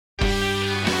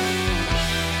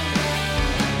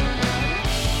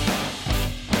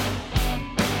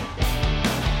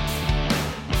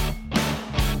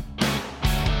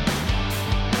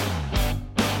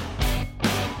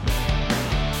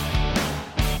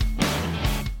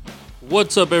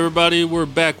What's up, everybody? We're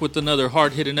back with another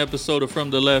hard-hitting episode of From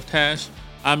the Left Hash.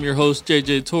 I'm your host,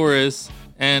 JJ Torres,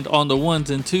 and on the ones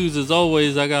and twos, as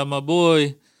always, I got my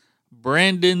boy,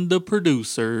 Brandon, the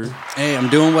producer. Hey, I'm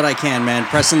doing what I can, man.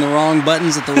 Pressing the wrong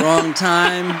buttons at the wrong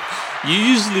time. You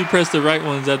usually press the right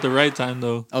ones at the right time,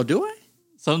 though. Oh, do I?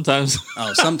 Sometimes.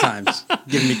 Oh, sometimes.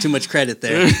 Giving me too much credit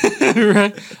there.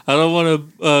 Right? I don't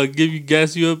want to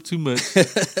gas you up too much.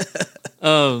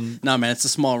 No, man, it's a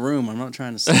small room. I'm not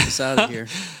trying to suck this out of here.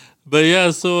 But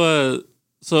yeah, so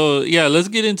let's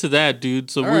get into that, dude.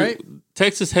 So All right.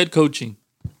 Texas head coaching.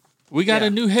 We got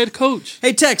a new head coach.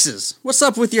 Hey, Texas, what's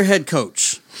up with your head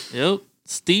coach? Yep,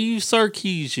 Steve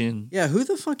Sarkisian. Yeah, who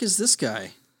the fuck is this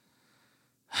guy?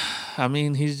 I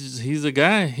mean, he's a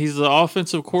guy. He's the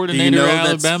offensive coordinator at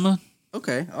Alabama.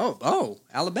 Okay. Oh,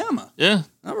 Alabama. Yeah.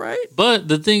 All right. But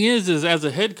the thing is as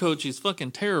a head coach, he's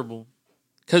fucking terrible.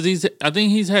 Because I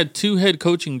think he's had 2 head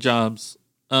coaching jobs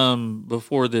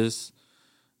before this.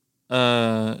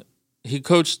 He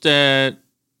coached at...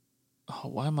 Oh,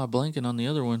 why am I blanking on the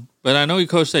other one? But I know he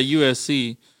coached at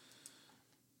USC.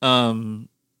 And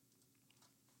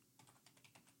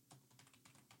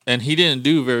he didn't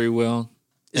do very well.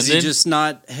 Is he just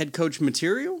not head coach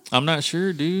material? I'm not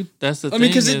sure, dude. That's the thing. I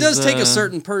mean, because it does take a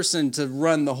certain person to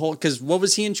run the whole... Because what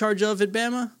was he in charge of at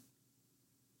Bama?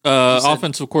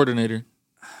 Offensive coordinator.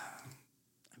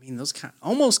 I mean, those kind of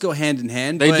almost go hand in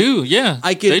hand. They do, yeah.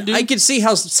 I could see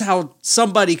how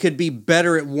somebody could be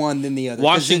better at one than the other.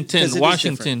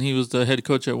 Washington. He was the head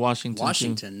coach at Washington.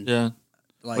 Washington, too. Yeah.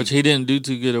 Which he didn't do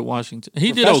too good at Washington.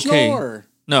 He did okay. Or?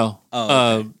 No,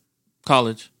 okay.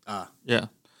 College. Yeah.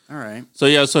 All right.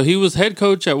 So he was head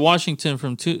coach at Washington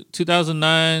from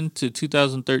 2009 to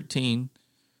 2013.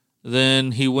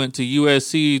 Then he went to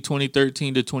USC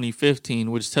 2013 to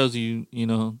 2015, which tells you,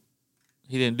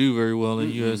 he didn't do very well at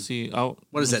USC.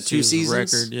 What is that, 2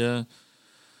 seasons? Record, yeah.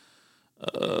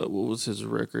 What was his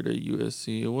record at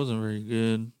USC? It wasn't very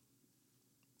good.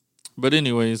 But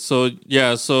anyway,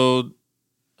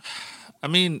 I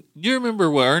mean, you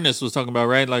remember what Ernest was talking about,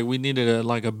 right? Like we needed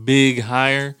a big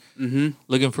hire,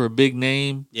 looking for a big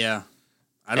name. Yeah,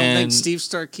 I don't think Steve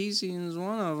Sarkisian is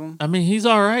one of them. I mean, he's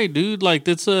all right, dude. Like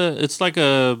it's like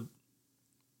okay.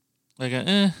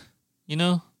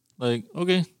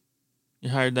 You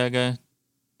hired that guy.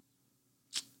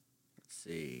 Let's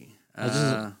see.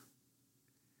 I'm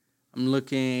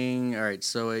looking. All right.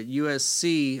 So at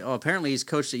USC, apparently he's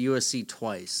coached at USC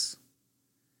twice.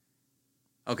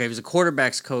 Okay, he was a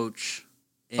quarterbacks coach.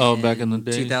 Back in the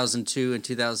day, 2002 and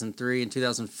 2003 and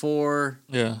 2004.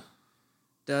 Yeah.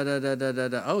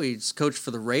 Oh, he's coached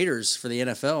for the Raiders for the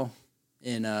NFL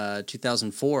in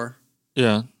 2004.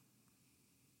 Yeah.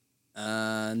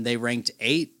 And they ranked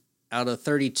 8 out of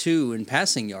 32 in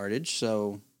passing yardage,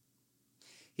 so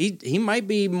he might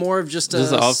be more of just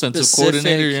an offensive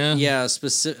coordinator, yeah,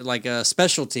 specific like a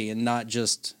specialty and not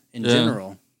just in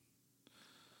general.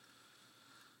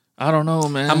 I don't know,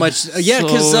 man. How much? Yeah,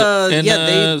 because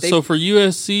so for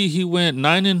USC he went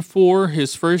 9-4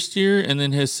 his first year, and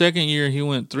then his second year he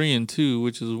went 3-2,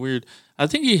 which is weird. I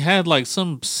think he had like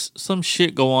some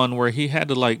shit go on where he had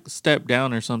to like step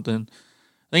down or something.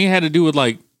 I think it had to do with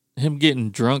like him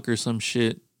getting drunk or some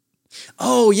shit.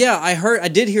 Oh yeah, I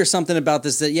did hear something about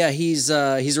this. That he's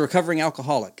a recovering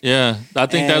alcoholic. Yeah, I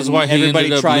think that's why he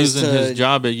ended up losing his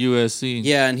job at USC.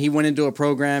 Yeah, and he went into a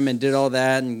program and did all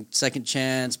that and second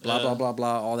chance, blah blah blah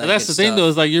blah, all that. But that's the thing though,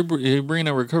 is like you're bringing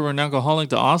a recovering alcoholic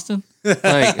to Austin. Like,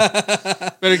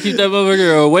 better keep that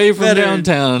motherfucker away from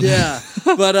downtown. Yeah,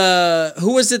 but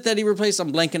who was it that he replaced?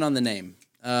 I'm blanking on the name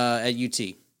at UT.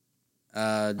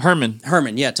 Herman,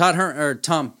 yeah, Tom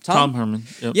Herman.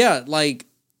 Yep. Yeah, like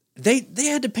they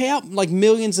had to pay out like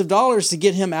millions of dollars to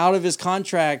get him out of his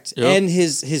contract and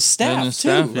his staff too,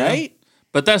 right? Yeah.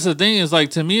 But that's the thing is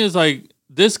like to me is like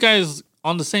this guy's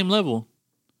on the same level.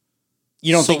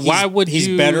 You don't think he's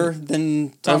better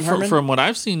than Tom Herman? From what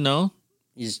I've seen, no.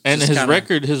 His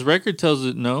record tells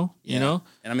it no. Yeah. You know,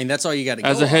 and I mean that's all you got to go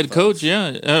as a head coach.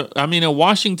 Yeah, I mean at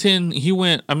Washington he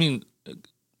went. I mean.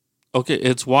 Okay,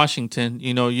 it's Washington.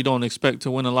 You don't expect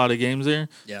to win a lot of games there.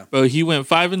 Yeah. But he went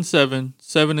 5-7,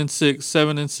 7-6,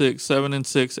 7-6,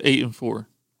 7-6, 8-4.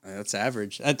 That's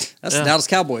average. That's Dallas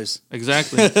Cowboys.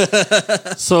 Exactly.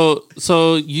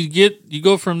 so you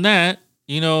go from that,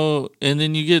 and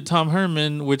then you get Tom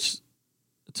Herman, which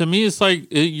to me it's like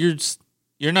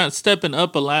you're not stepping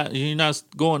up a lot. You're not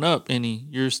going up any.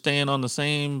 You're staying on the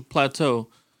same plateau.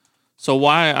 So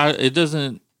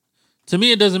to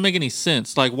me, it doesn't make any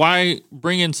sense. Like, why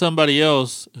bring in somebody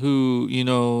else who,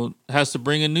 has to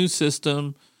bring a new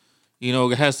system, You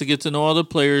know, it has to get to know all the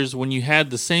players when you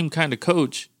had the same kind of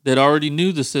coach that already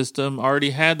knew the system, already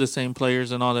had the same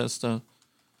players and all that stuff.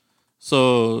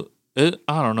 So, I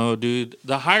don't know, dude.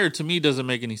 The hire to me doesn't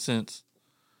make any sense.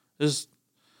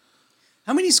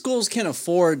 How many schools can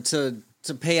afford to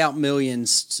pay out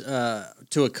millions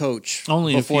to a coach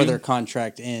Only before their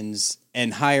contract ends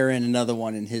and hire in another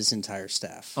one in his entire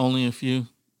staff? Only a few.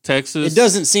 Texas. It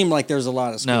doesn't seem like there's a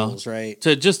lot of schools, right?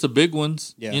 To just the big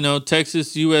ones. Yeah. You know,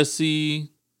 Texas, USC,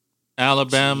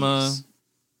 Alabama, Jeez.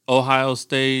 Ohio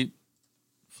State,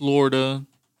 Florida.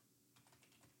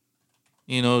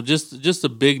 You know, just the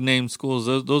big name schools.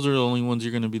 Those are the only ones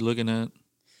you're going to be looking at.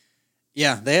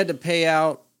 Yeah, they had to pay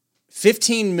out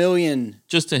 $15 million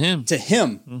just to him.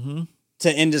 To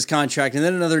end his contract, and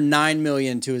then another $9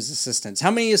 million to his assistants.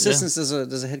 How many assistants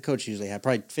does a head coach usually have?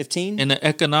 Probably 15. In an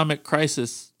economic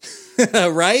crisis,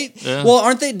 right? Yeah. Well,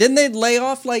 aren't they? Didn't they lay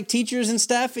off like teachers and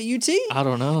staff at UT? I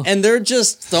don't know. And they're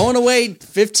just throwing away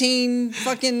 15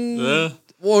 fucking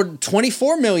or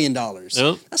 $24 million.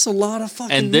 Yep. That's a lot of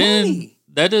fucking And then money.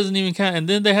 that doesn't even count. And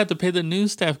then they have to pay the new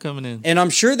staff coming in. And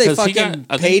I'm sure they 'Cause he fucking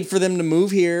got- I paid think- for them to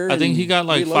move here. I think he got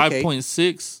like relocate.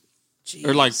 5.6 Jeez.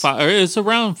 or like 5. Or it's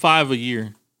around 5 a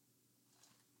year.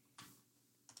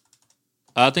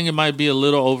 I think it might be a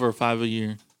little over 5 a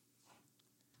year.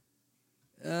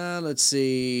 Let's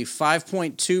see,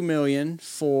 5.2 million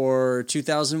for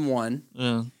 2001,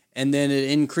 Yeah, and then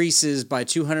it increases by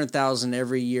 200,000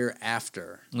 every year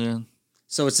after. yeah,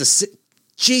 So it's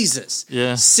Jesus.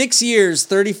 yeah. 6 years,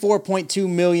 $34.2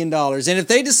 million. And if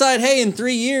they decide, hey, in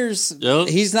 3 years, Yep.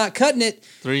 he's not cutting it,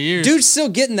 3 years. dude's still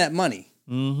getting that money.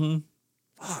 Mm-hmm.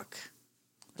 Fuck.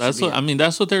 That's what I mean.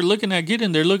 That's what they're looking at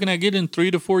getting. They're looking at getting 3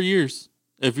 to 4 years.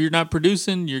 If you're not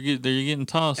producing, you're getting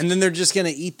tossed. And then they're just going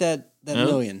to eat that Yep.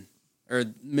 million. Or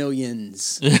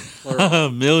millions. Plural.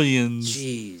 Millions.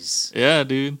 Jeez. Yeah,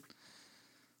 dude.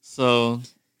 So,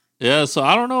 yeah. So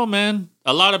I don't know, man.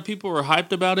 A lot of people were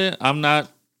hyped about it. I'm not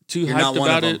too You're hyped not one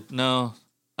about of it. No.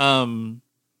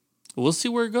 We'll see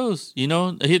where it goes. You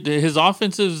know, his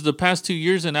offenses the past 2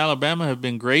 years in Alabama have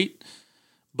been great,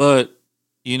 but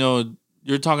you know,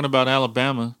 you're talking about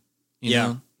Alabama. You Yeah.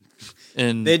 know?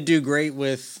 And They'd do great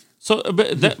with... so,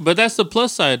 but that's the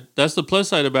plus side. That's the plus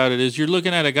side about it is you're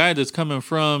looking at a guy that's coming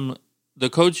from the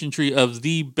coaching tree of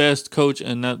the best coach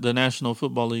in the National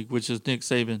Football League, which is Nick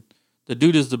Saban. The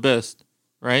dude is the best,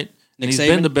 right? And he's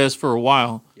been Saban? the best for a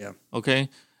while. Yeah. Okay.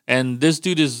 And this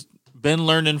dude has been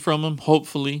learning from him,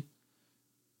 hopefully.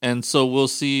 And so we'll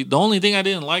see. The only thing I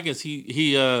didn't like is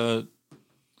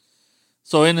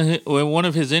so in one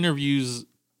of his interviews,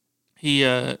 he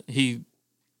how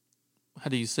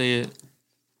do you say it?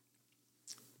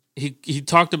 He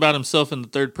talked about himself in the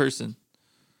third person.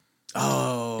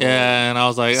 Oh. Yeah, and I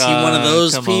was like, Is he one of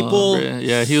those come on, people? bruh."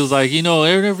 Yeah, he was like, you know,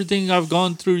 everything I've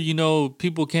gone through, you know,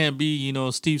 people can't be, you know,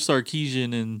 Steve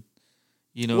Sarkisian and,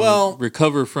 you know, Well-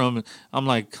 recover from it. I'm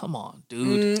like, come on,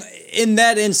 dude. In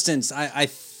that instance, I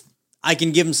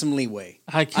can give him some leeway.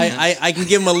 I can't. I can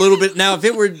give him a little bit. Now, if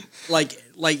it were like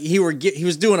he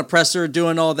was doing a presser,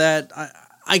 doing all that,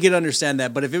 I could understand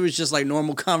that. But if it was just like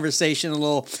normal conversation, a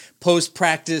little post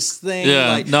practice thing, Yeah,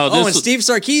 like no, and this- Steve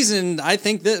Sarkisian, I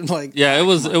think that like Yeah, it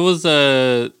was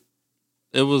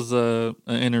an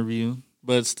interview,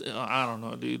 but still, I don't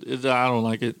know, dude. I don't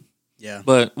like it. yeah.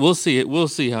 But we'll see it. We'll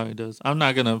see how he does. I'm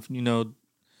not gonna, you know,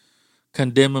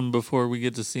 condemn him before we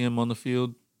get to see him on the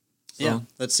field. So, Yeah,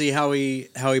 let's see how he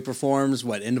performs.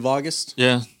 What, end of August?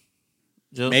 yeah.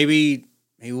 Yep. Maybe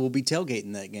we'll be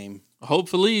tailgating that game.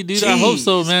 Hopefully, dude. I hope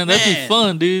so, Jeez, man. That'd be man.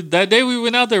 fun, dude. That day we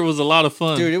went out there was a lot of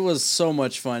fun. Dude, it was so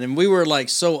much fun. And we were like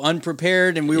so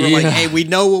unprepared and we were like, Yeah. hey, we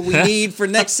know what we need for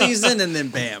next season, and then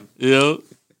bam. Yep.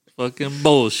 Fucking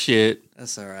bullshit.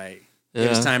 That's all right. Yeah.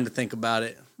 Give us time to think about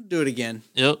it. Do it again.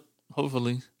 Yep.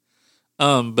 Hopefully.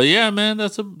 But yeah, man,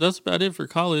 that's about it for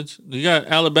college. You got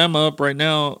Alabama up right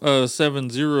now,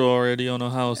 7-0 already on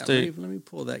Ohio Yeah, State. let me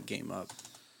pull that game up.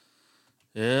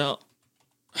 Yeah.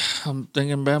 I'm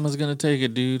thinking Bama's gonna take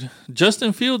it, dude.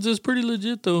 Justin Fields is pretty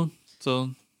legit though. So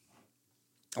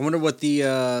I wonder what the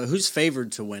who's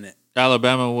favored to win it.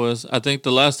 Alabama was. I think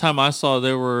the last time I saw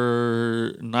there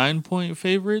were 9-point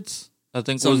favorites. I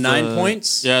think So was 9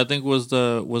 points? Yeah, I think was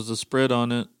the spread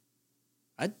on it.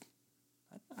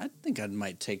 I think I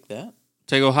might take that.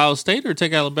 Take Ohio State or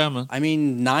take Alabama? I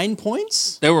mean, 9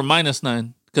 points? They were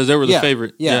 -9 because they were the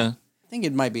favorite. Yeah. I think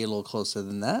it might be a little closer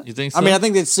than that. You think I mean, so? I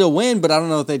think they'd still win, but I don't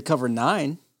know if they'd cover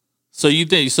 9. So you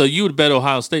would bet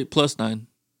Ohio State +9?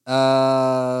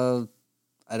 I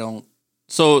don't.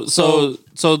 So So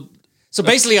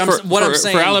basically, I'm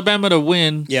saying for Alabama to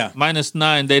win, Yeah.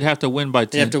 -9, they'd have to win by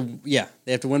 10.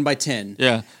 they have to win by 10.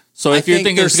 Yeah, So if you're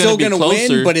thinking they're it's still going to be gonna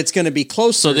closer, win, but it's going to be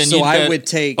closer. then So you'd I bet would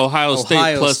take Ohio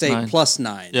State plus 9.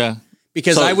 +9. Yeah.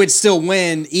 Because I would still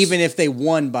win even if they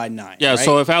won by 9. Yeah, right?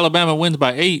 so if Alabama wins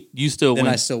by 8, you still then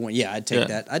win. I still win. Yeah, I'd take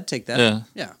that. I'd take that. Yeah.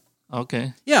 Yeah.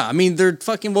 Okay. Yeah, I mean they're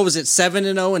fucking, what was it,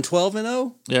 7-0 and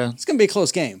 12-0? Yeah. It's going to be a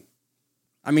close game.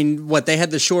 I mean, they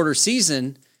had the shorter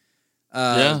season.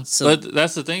 Yeah. So, but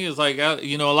that's the thing is like, a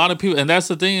lot of people, and that's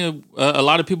the thing, a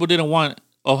lot of people didn't want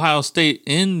Ohio State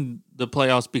in the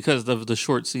playoffs because of the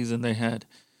short season they had.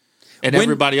 And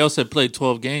everybody else had played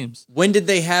 12 games. when did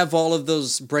they have all of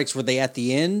those breaks? Were they at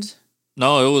the end?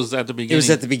 No, it was at the beginning. It was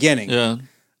at the beginning. Yeah.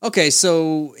 Okay,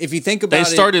 so if you think about it.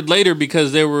 They started later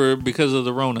because of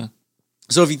the Rona.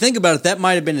 So if you think about it, that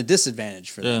might have been a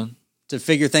disadvantage for them. Yeah. To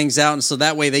figure things out, and so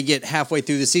that way they get halfway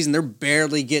through the season, they're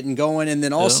barely getting going. And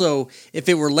then also, if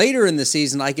it were later in the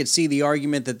season, I could see the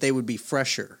argument that they would be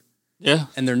fresher. Yeah,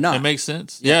 and they're not. It makes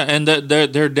sense. Yeah, and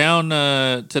they're down.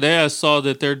 Today I saw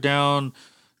that they're down.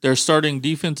 They're starting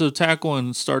defensive tackle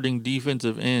and starting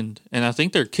defensive end, and I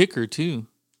think they're kicker too.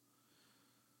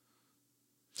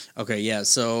 Okay, yeah.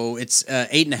 So it's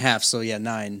 8.5. So yeah,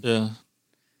 9. Yeah,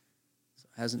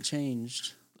 hasn't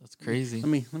changed. That's crazy.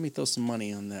 Let me throw some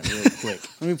money on that real quick.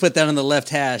 Let me put that on the left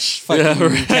hash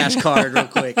cash card real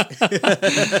quick.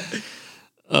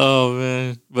 Oh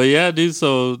man, but yeah, dude.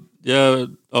 So yeah,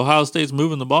 Ohio State's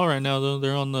moving the ball right now. Though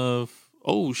they're on the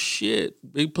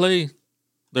big play.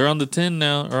 They're on the 10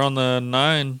 now, or on the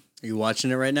 9. Are you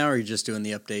watching it right now, or are you just doing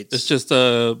the updates? It's just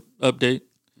a update.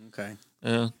 Okay.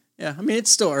 Yeah. Yeah. I mean, it's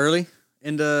still early.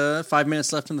 And 5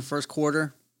 minutes left in the first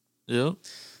quarter. Yep.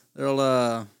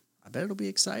 I bet it'll be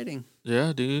exciting.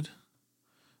 Yeah, dude.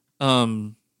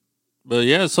 But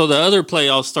yeah, so the other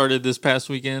playoffs started this past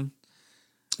weekend.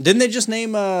 Didn't they just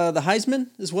name the Heisman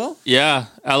as well? Yeah,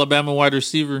 Alabama wide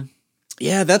receiver.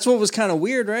 Yeah, that's what was kind of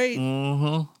weird, right?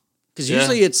 Mm-hmm. Because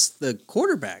usually it's the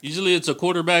quarterback. Usually it's a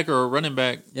quarterback or a running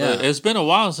back. Yeah. But it's been a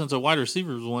while since a wide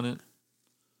receiver's won it.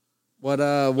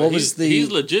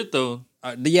 He's legit though.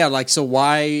 Yeah, so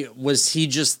why was he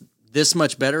just this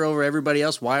much better over everybody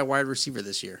else? Why a wide receiver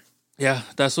this year? Yeah,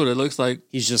 that's what it looks like.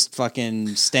 He's just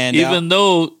fucking stand out. Even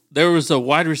though there was a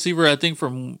wide receiver, I think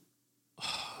from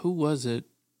who was it?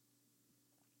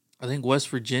 I think West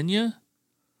Virginia.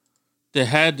 They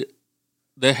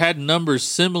had numbers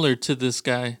similar to this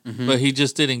guy, but he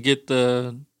just didn't get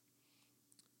the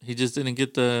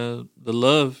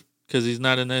love because he's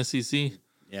not in the SEC.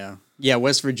 Yeah.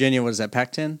 West Virginia, what is that?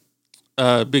 Pac-10?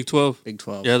 Big 12. Big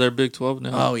 12. Yeah, they're Big 12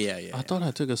 now. Oh yeah. I thought I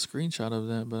took a screenshot of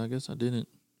that, but I guess I didn't.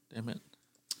 Damn it.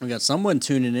 We got someone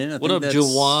tuning in. What up,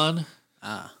 Jawan?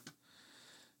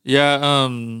 Yeah.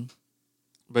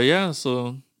 But yeah.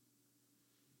 So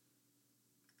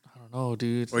I don't know,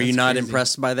 dude. Were you not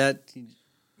impressed by that?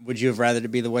 Would you have rather to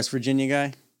be the West Virginia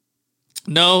guy?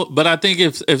 No, but I think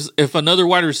if another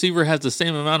wide receiver has the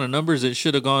same amount of numbers, it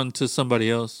should have gone to somebody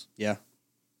else. Yeah.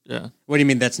 Yeah. What do you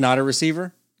mean? That's not a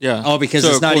receiver? Yeah. Oh, because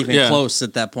it's not even close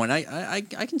at that point. I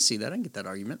can see that. I can get that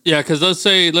argument. Yeah, because let's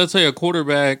say a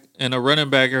quarterback and a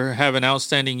running back are having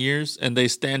outstanding years, and they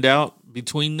stand out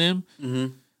between them.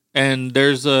 Mm-hmm. And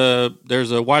there's a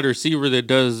wide receiver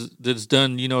that's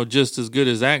done just as good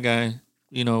as that guy.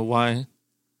 Why?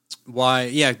 Why?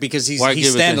 Yeah, because he's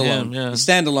standalone. Yeah. He's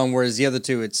standalone, whereas the other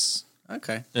two, it's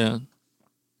okay. Yeah.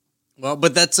 Well,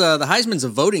 but that's the Heisman's a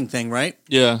voting thing, right?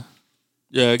 Yeah.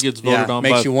 Yeah, it gets voted on.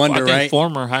 Makes you wonder, right?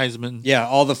 Former Heisman. Yeah,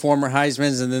 all the former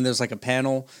Heismans, and then there's like a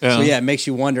panel. Yeah. So it makes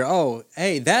you wonder. Oh,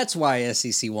 hey, that's why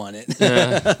SEC won it.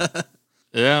 Yeah.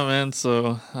 Yeah, man.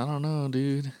 So I don't know,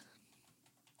 dude.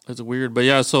 That's weird, but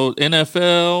yeah. So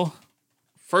NFL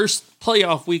first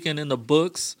playoff weekend in the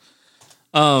books.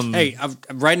 Hey,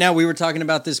 right now we were talking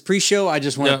about this pre-show. I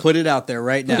just want to put it out there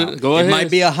right now. Go ahead. It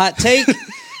might be a hot take.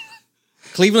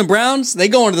 Cleveland Browns, they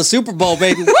going to the Super Bowl,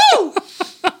 baby. Woo!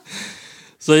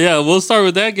 So yeah, we'll start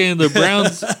with that game. The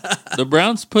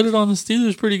Browns put it on the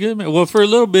Steelers pretty good, man. Well, for a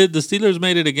little bit, the Steelers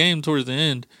made it a game towards the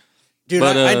end. Dude,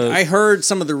 but, I heard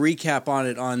some of the recap on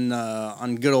it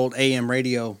on good old AM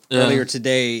radio earlier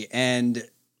today, and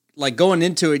like going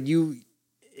into it,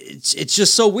 it's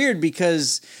just so weird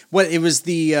because it was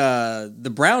the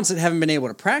Browns that haven't been able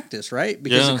to practice, right?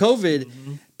 Because of COVID.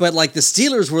 Mm-hmm. But like the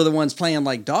Steelers were the ones playing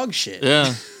like dog shit.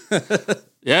 Yeah.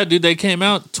 Yeah, dude, they came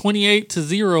out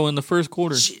 28-0 in the first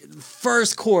quarter.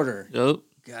 First quarter. Yep.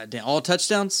 God damn. All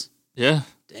touchdowns? Yeah.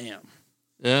 Damn.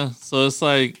 Yeah. So it's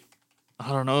like, I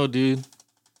don't know, dude.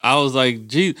 I was like,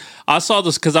 gee, I saw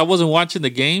this because I wasn't watching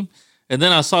the game. And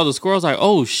then I saw the score. I was like,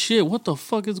 oh, shit, what the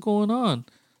fuck is going on?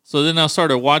 So then I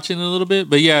started watching a little bit.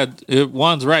 But yeah,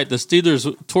 Juan's right. The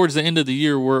Steelers, towards the end of the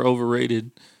year, were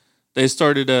overrated. they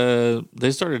started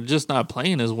just not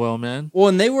playing as well, man. Well,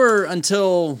 and they were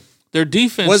until their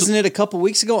defense wasn't it a couple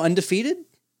weeks ago undefeated?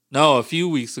 No, a few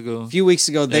weeks ago. A few weeks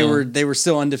ago they were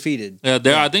still undefeated. Yeah,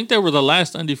 I think they were the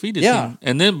last undefeated team.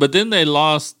 And then they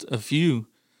lost a few.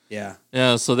 Yeah.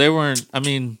 Yeah, so they weren't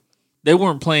they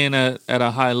weren't playing at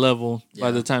a high level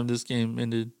by the time this game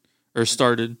ended or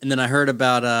started. And then I heard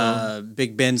about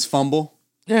Big Ben's fumble.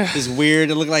 Yeah. It's weird.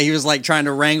 It looked like he was like trying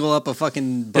to wrangle up a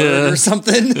fucking bird or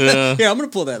something. Yeah. Here, I'm going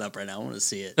to pull that up right now. I want to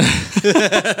see it.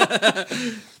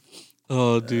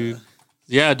 Oh, dude.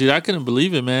 Yeah, dude, I couldn't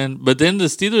believe it, man. But then the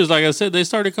Steelers, like I said, they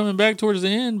started coming back towards the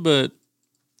end, but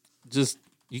just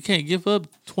you can't give up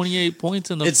 28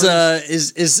 points in the first.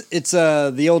 It's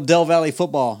the old Del Valley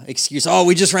football excuse. Oh,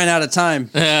 we just ran out of time.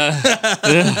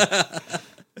 Yeah.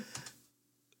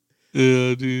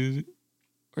 Yeah, dude.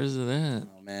 Where's it at?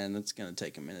 Oh man, that's gonna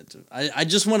take a minute to. I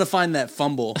just want to find that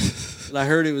fumble. I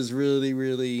heard it was really,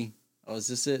 really. Oh, is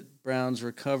this it? Browns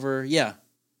recover. Yeah.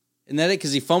 Isn't that it?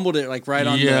 Because he fumbled it like right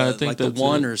on the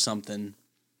one or something.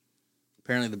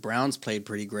 Apparently the Browns played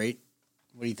pretty great.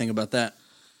 What do you think about that?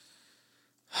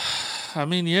 I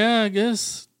mean, yeah, I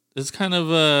guess it's kind of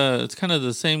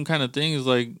the same kind of thing. It's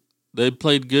like they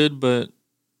played good, but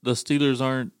the Steelers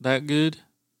aren't that good.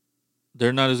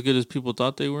 They're not as good as people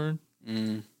thought they were.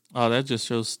 Mm. Oh, that just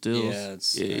shows stills. Yeah,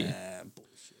 it's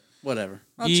bullshit. Whatever.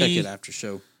 I'll check it after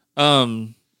show.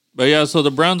 But yeah, so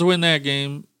the Browns win that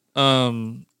game.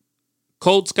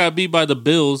 Colts got beat by the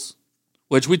Bills,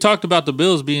 which we talked about the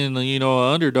Bills being, an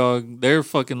underdog. They're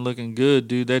fucking looking good,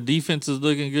 dude. That defense is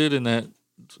looking good, and that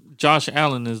Josh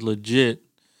Allen is legit.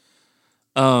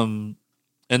 And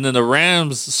then the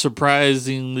Rams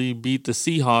surprisingly beat the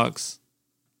Seahawks.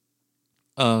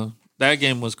 That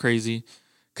game was crazy.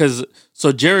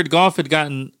 So Jared Goff had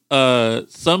gotten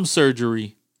thumb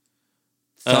surgery.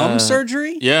 Thumb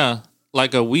surgery? Yeah.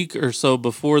 Like a week or so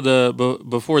before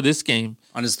this game.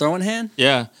 On his throwing hand?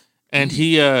 Yeah. And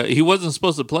he wasn't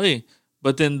supposed to play.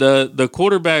 But then the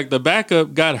quarterback, the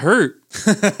backup, got hurt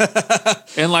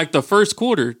in like the first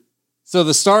quarter. So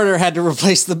the starter had to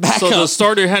replace the backup. So the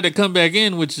starter had to come back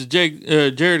in, which is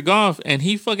Jared Goff, and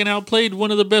he fucking outplayed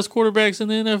one of the best quarterbacks in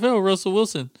the NFL, Russell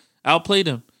Wilson. Outplayed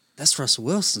him. That's Russell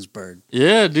Wilson's bird.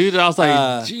 Yeah, dude. I was like,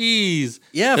 jeez.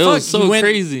 Yeah, it was so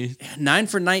crazy. 9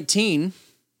 for 19.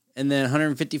 And then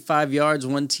 155 yards,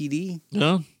 1 TD.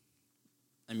 Yeah.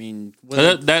 I mean,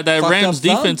 that Rams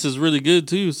defense is really good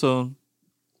too. So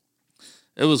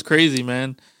it was crazy,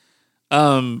 man.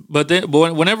 But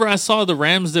whenever I saw the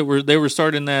Rams they were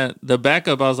starting the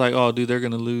backup, I was like, oh, dude, they're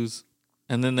gonna lose.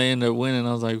 And then they ended up winning.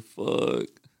 I was like, fuck.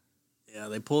 Yeah,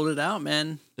 they pulled it out,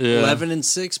 man. Yeah.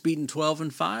 11-6, beating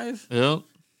 12-5. Yep.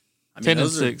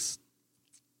 10-6.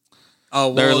 Oh,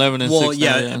 well, they're 11-6. Well,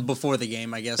 yeah, before the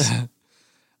game, I guess.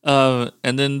 And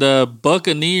then the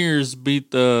Buccaneers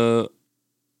beat the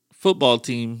football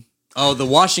team. Oh, the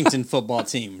Washington football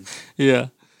team. Yeah,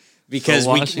 because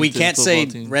we can't say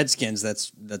team. Redskins.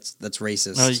 That's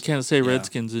racist. No, you can't say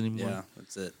Redskins anymore. Yeah,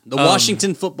 that's it. The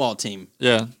Washington football team.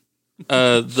 Yeah,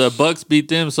 the Bucs beat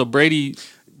them. So Brady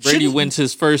wins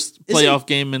his first playoff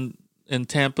game in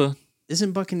Tampa.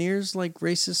 Isn't Buccaneers like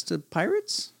racist to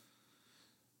Pirates?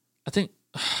 I think.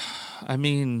 I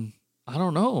mean, I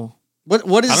don't know.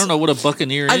 What is? I don't know what a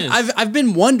Buccaneer is. I've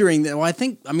been wondering that. Well,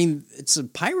 I mean, it's a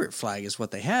pirate flag is what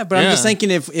they have. But I'm just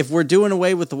thinking if we're doing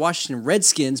away with the Washington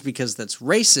Redskins because that's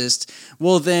racist,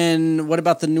 well then what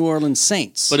about the New Orleans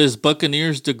Saints? But is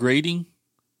Buccaneers degrading?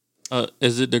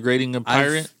 Is it degrading a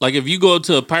pirate? Like if you go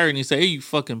to a pirate and you say, "Hey, you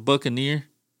fucking Buccaneer,"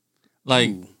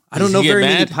 like I don't know very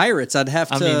many pirates. I'd have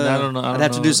to. I mean, I don't know. I'd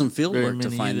have to do some field work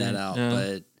to find that out. Yeah.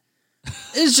 But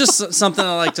it's just something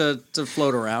I like to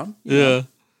float around. You know?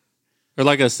 Or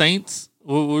like a Saints?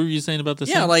 What were you saying about the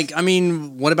Saints? Yeah, like, I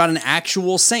mean, what about an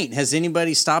actual saint? Has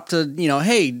anybody stopped to,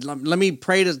 hey, let me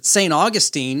pray to St.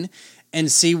 Augustine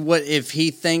and see what if he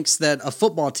thinks that a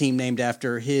football team named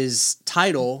after his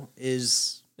title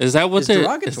is that what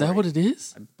derogatory. Is that what it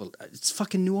is? It's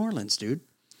fucking New Orleans, dude.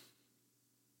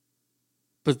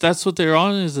 But that's what they're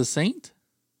on is a saint?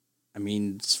 I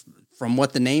mean, from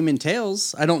what the name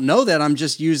entails. I don't know that. I'm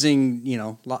just using,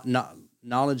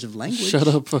 knowledge of language. Shut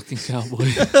up, fucking cowboy.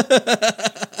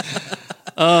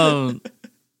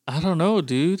 I don't know,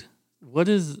 dude. What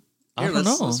is? I don't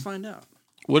know. Let's find out.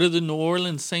 What are the New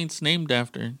Orleans Saints named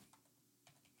after?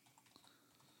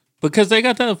 Because they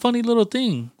got that funny little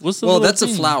thing. What's the? Well, that's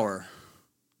thing? A flower.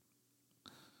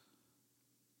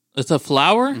 It's a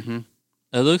flower. Mm-hmm.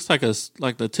 It looks like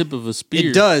the tip of a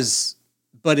spear. It does,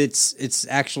 but it's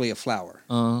actually a flower.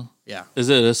 Yeah. Is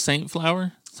it a saint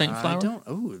flower? Saint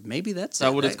flower? Maybe that's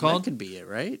that what it's called? That could be it,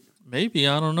 right? Maybe,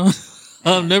 I don't know.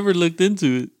 I've never looked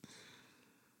into it.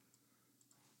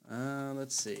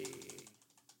 Let's see.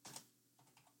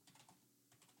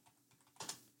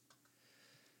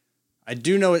 I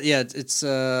do know it. Yeah, it's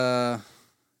a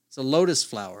lotus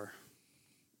flower.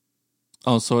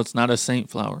 Oh, so it's not a saint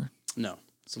flower. No,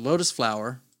 it's a lotus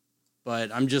flower.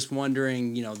 But I'm just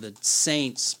wondering, the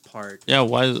saints part. Yeah,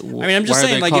 why? I mean, I'm just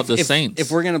saying, like, if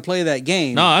we're gonna play that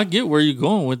game, no, I get where you're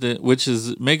going with it, which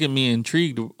is making me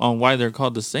intrigued on why they're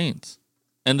called the Saints,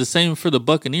 and the same for the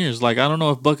Buccaneers. Like, I don't know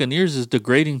if Buccaneers is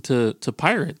degrading to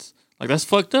Pirates. Like, that's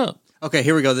fucked up. Okay,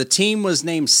 here we go. The team was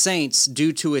named Saints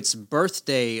due to its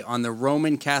birthday on the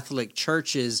Roman Catholic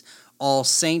Church's All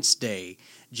Saints Day.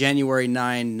 January 9,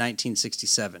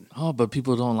 1967. Oh, but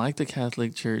people don't like the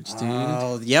Catholic Church, dude.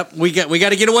 Oh, yep. We got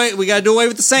to get away. We got to do away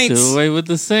with the Saints. Do away with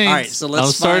the Saints. All right, so let's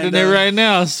I'm starting it right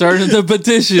now. Starting the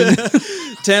petition.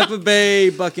 Tampa Bay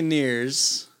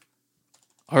Buccaneers.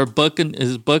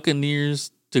 Is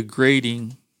Buccaneers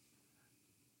degrading?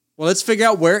 Well, let's figure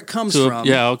out where it comes from.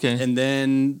 Yeah, okay. And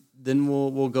then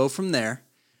we'll go from there.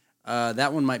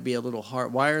 That one might be a little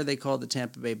hard. Why are they called the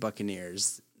Tampa Bay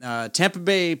Buccaneers? Tampa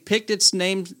Bay picked its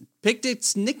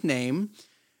nickname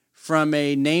from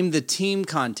a Name the Team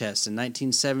contest in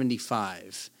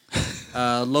 1975.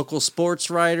 Local sports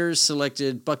writers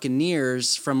selected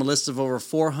Buccaneers from a list of over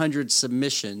 400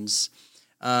 submissions.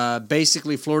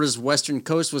 Basically, Florida's western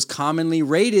coast was commonly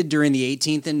raided during the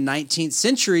 18th and 19th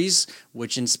centuries,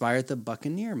 which inspired the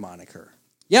Buccaneer moniker.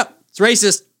 Yep, it's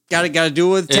racist. Got to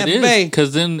do it with Tampa Bay.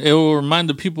 Because then it will remind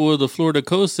the people of the Florida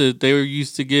coast that they were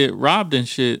used to get robbed and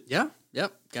shit. Yeah,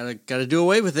 yep. Got to do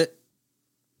away with it.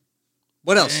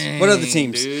 What else? Dang, what other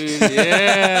teams? Dude,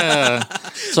 yeah.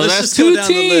 So that's two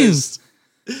teams.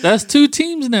 That's two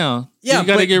teams now. Yeah, you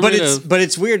gotta get rid of. But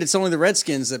it's weird. It's only the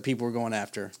Redskins that people are going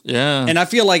after. Yeah. And I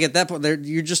feel like at that point,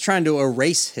 you're just trying to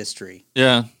erase history.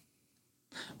 Yeah.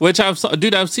 Which I've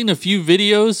seen a few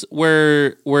videos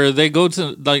where they go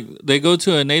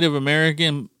to a Native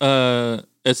American.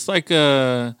 It's like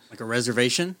a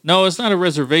reservation. No, it's not a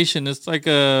reservation. It's like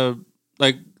a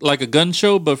gun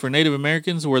show, but for Native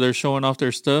Americans, where they're showing off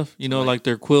their stuff. Like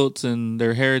their quilts and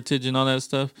their heritage and all that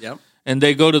stuff. Yep. And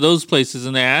they go to those places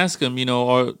and they ask them,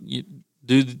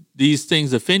 do these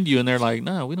things offend you? And they're like,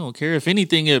 no, we don't care. If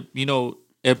anything,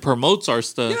 it promotes our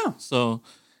stuff. Yeah. So,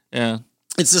 yeah.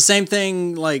 It's the same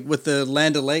thing like with the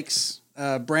Land O'Lakes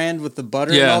brand with the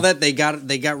butter and all that. They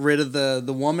got rid of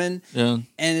the woman. Yeah.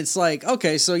 And it's like,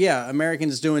 okay, so yeah,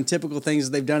 Americans doing typical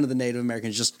things they've done to the Native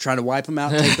Americans, just trying to wipe them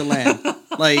out and take the land.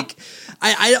 Like,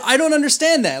 I don't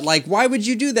understand that. Like, why would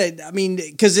you do that? I mean,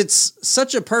 because it's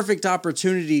such a perfect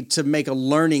opportunity to make a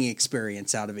learning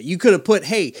experience out of it. You could have put,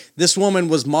 hey, this woman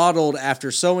was modeled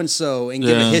after so-and-so and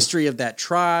give a history of that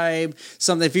tribe,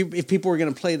 something if people were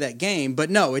going to play that game. But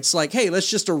no, it's like, hey, let's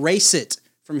just erase it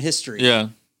from history. Yeah.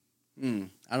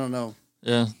 I don't know.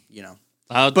 Yeah.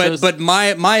 But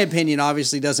my opinion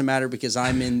obviously doesn't matter because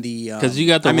I'm in the... Because you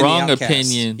got the wrong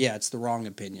opinion. Yeah, it's the wrong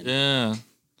opinion. Yeah.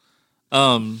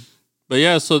 But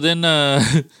yeah, so then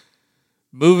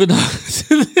moving on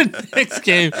to the next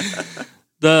game,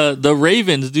 the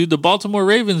Ravens, dude, the Baltimore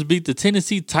Ravens beat the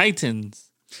Tennessee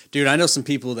Titans. Dude, I know some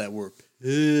people that were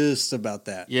pissed about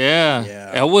that.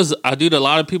 Yeah. It was, dude, a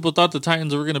lot of people thought the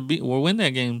Titans were gonna win that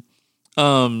game.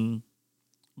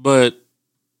 But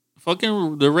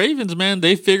fucking the Ravens, man,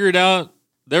 they figured out,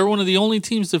 they're one of the only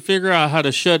teams to figure out how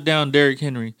to shut down Derrick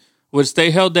Henry, which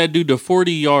they held that dude to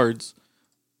 40 yards.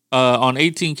 On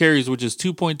 18 carries, which is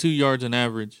 2.2 yards an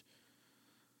average.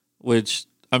 Which,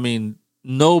 I mean,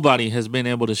 nobody has been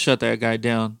able to shut that guy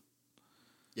down.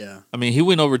 Yeah. I mean, he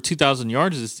went over 2,000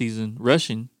 yards this season,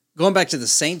 rushing. Going back to the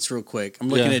Saints real quick, I'm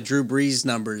looking at Drew Brees'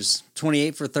 numbers.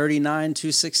 28 for 39,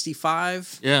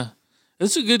 265. Yeah.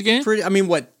 It's a good game.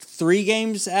 3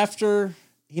 games after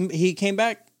he came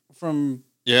back from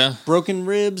broken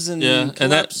ribs and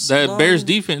and that Bears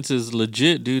defense is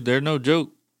legit, dude. They're no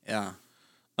joke. Yeah.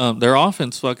 Their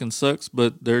offense fucking sucks,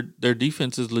 but their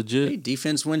defense is legit. Hey,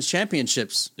 defense wins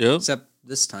championships. Yep. Except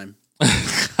this time.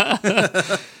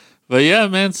 But yeah,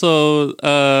 man. So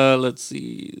let's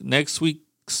see. Next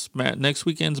weekend's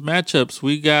matchups,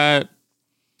 we got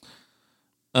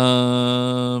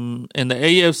in the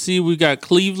AFC we got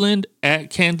Cleveland at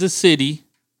Kansas City.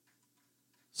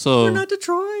 So we're not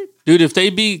Detroit, dude. If they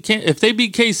beat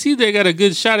KC, they got a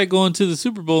good shot at going to the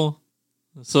Super Bowl.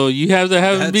 So you have to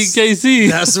have them beat KC.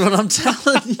 That's what I'm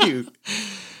telling you.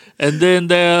 And then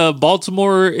the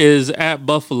Baltimore is at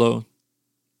Buffalo.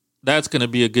 That's going to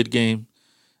be a good game.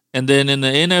 And then in the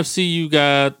NFC, you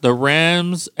got the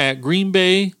Rams at Green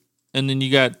Bay. And then you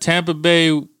got Tampa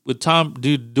Bay with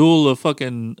duel of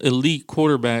fucking elite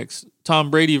quarterbacks.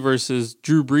 Tom Brady versus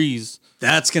Drew Brees.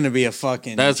 That's gonna be a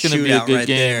fucking. That's gonna be a good right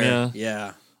game. there.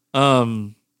 Yeah. Yeah.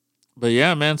 But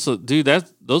yeah, man. So, dude,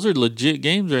 those are legit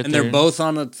games right And there. they're both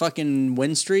on a fucking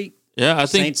win streak. Yeah, I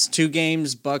think Saints 2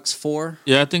 games, Bucks 4.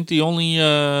 Yeah, I think the only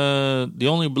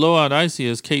blowout I see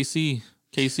is KC.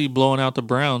 KC blowing out the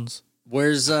Browns.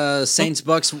 Where's Saints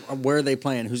Bucks? Where are they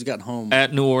playing? Who's got home?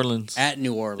 At New Orleans. At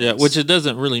New Orleans. Yeah, which it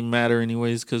doesn't really matter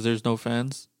anyways because there's no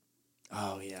fans.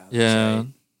 Oh yeah. Yeah. Right.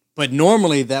 But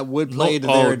normally that would play to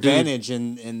their dude. advantage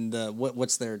in the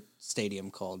what's their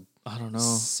stadium called? I don't know.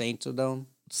 Saint-Odome?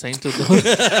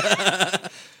 Saint-Odome.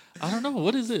 I don't know.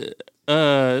 What is it?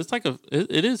 It's like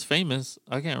it is famous.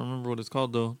 I can't remember what it's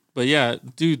called though. But yeah,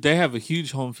 dude, they have a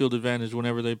huge home field advantage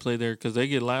whenever they play there because they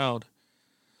get loud.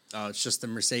 Oh, it's just the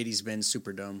Mercedes-Benz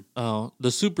Superdome. Oh, the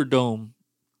Superdome.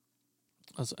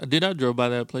 I drove by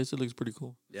that place. It looks pretty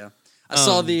cool. Yeah. I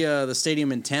saw the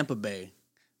stadium in Tampa Bay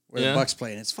where the Bucks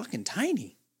play, and it's fucking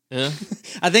tiny. Yeah.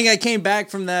 I think I came back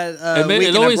from that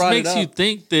it always makes you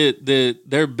think that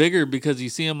they're bigger because you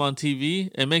see them on TV.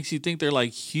 It makes you think they're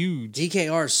like huge.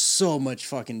 DKR is so much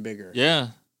fucking bigger.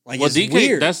 Yeah. Like, it's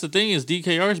weird. That's the thing is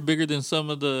DKR is bigger than some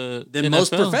of the NFL.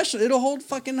 Most professional. It'll hold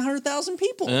fucking 100,000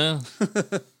 people. Yeah.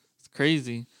 It's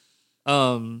crazy.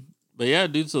 But yeah,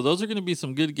 dude, so those are going to be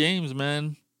some good games,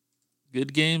 man.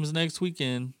 Good games next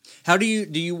weekend. How do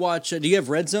you watch? Do you have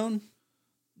Red Zone?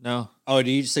 No. Oh,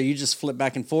 do you? So you just flip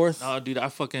back and forth? No, dude,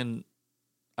 I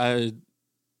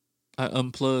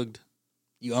unplugged.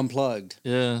 You unplugged.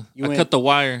 Yeah. I cut the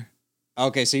wire.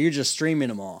 Okay, so you're just streaming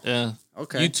them all. Yeah.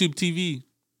 Okay. YouTube TV.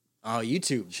 Oh,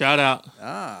 YouTube. Shout out.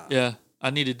 Ah. Yeah. I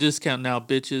need a discount now,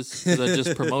 bitches, because I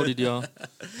just promoted y'all.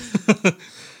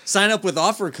 Sign up with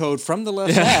offer code from the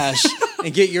left hash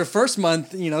and get your first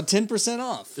month, 10%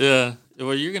 off. Yeah.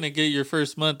 Well, you're going to get your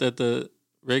first month at the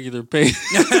regular pay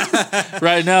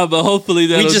right now, but hopefully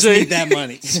that'll We just change. need that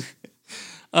money.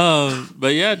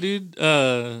 But yeah, dude.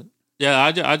 I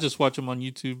just watch them on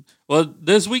YouTube. Well,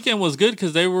 this weekend was good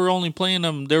because they were only playing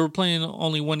them. They were playing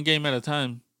only one game at a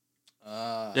time.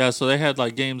 Yeah, so they had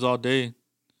like games all day.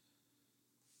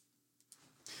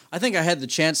 I think I had the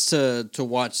chance to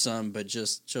watch some, but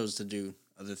just chose to do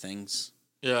other things.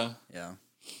 Yeah. Yeah.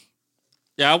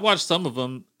 Yeah, I watched some of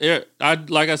them.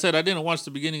 Like I said, I didn't watch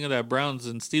the beginning of that Browns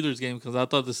and Steelers game because I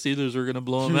thought the Steelers were gonna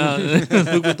blow them out.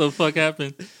 Look what the fuck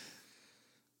happened.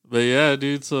 But yeah,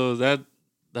 dude. So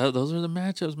those are the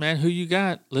matchups, man. Who you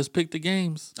got? Let's pick the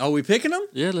games. Oh, we picking them?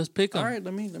 Yeah, let's pick them. All right,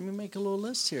 let me make a little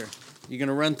list here. You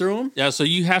gonna run through them? Yeah. So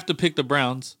you have to pick the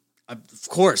Browns. Of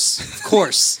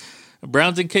course.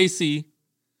 Browns and KC,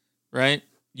 right?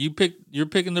 You're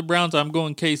picking the Browns. I'm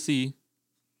going KC.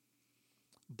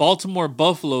 Baltimore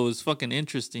Buffalo is fucking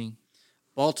interesting.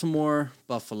 Baltimore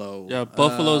Buffalo. Yeah,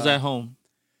 Buffalo's at home.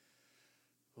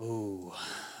 Ooh.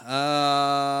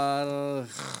 I'm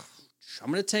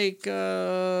gonna take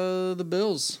the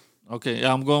Bills. Okay,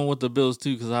 yeah, I'm going with the Bills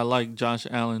too because I like Josh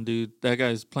Allen, dude. That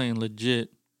guy's playing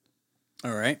legit.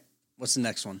 All right. What's the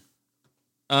next one?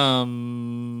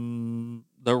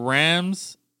 The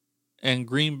Rams and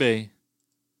Green Bay.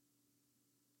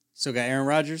 Still got Aaron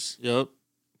Rodgers? Yep.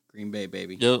 Green Bay,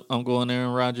 baby. Yep, I'm going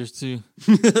Aaron Rodgers too.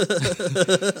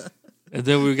 And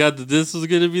then we got this was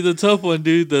going to be the tough one,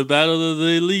 dude. The battle of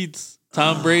the elites.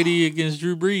 Tom Brady against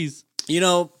Drew Brees.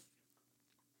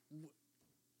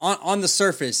 On the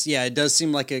surface, yeah, it does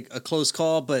seem like a close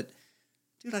call, but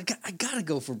dude, I gotta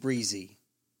go for Breezy.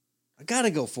 I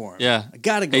gotta go for him. Yeah. I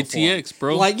gotta go for him. ATX,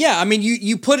 bro. Like, yeah, I mean,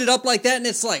 you put it up like that, and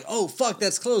it's like, oh, fuck,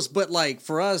 that's close. But, like,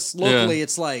 for us locally,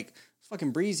 it's like,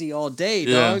 fucking Breezy all day,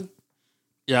 dog.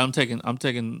 Yeah, I'm taking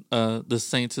the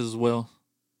Saints as well.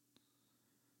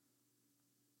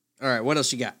 All right, what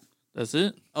else you got? That's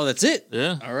it. Oh, that's it?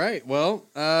 Yeah. All right, well,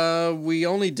 we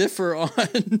only differ on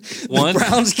One? the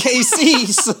Browns KC,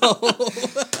 so.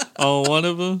 On one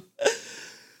of them?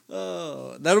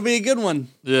 Oh, that'll be a good one.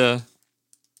 Yeah.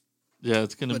 Yeah,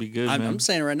 it's going to be good, man. I'm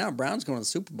saying right now, Browns going to the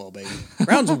Super Bowl, baby.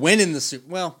 Browns winning the Super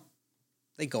Bowl. Well,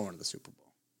 they go into the Super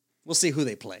Bowl. We'll see who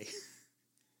they play.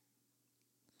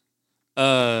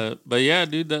 But yeah,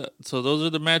 dude, so those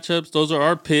are the matchups. Those are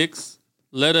our picks.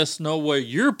 Let us know what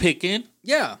you're picking.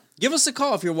 Yeah. Give us a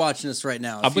call if you're watching this right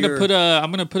now. I'm gonna put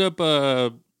up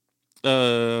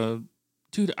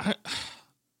dude,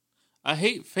 I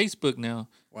hate Facebook now.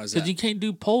 Why is that? Because you can't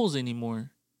do polls anymore.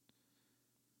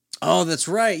 Oh, that's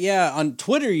right. Yeah, on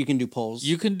Twitter you can do polls.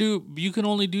 You can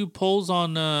only do polls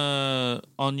on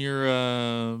your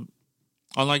on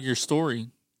like your story.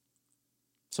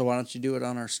 So why don't you do it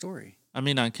on our story? I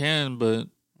mean, I can, but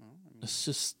it's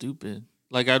just stupid.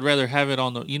 Like, I'd rather have it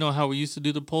on the. You know how we used to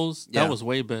do the polls? Yeah. That was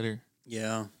way better.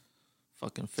 Yeah.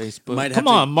 Fucking Facebook. Come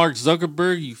on, Mark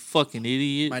Zuckerberg, you fucking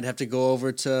idiot. Might have to go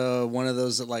over to one of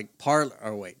those that like Parler.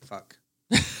 Oh wait, fuck.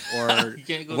 Or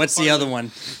what's the other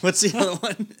one? What's the other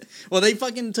one? Well, they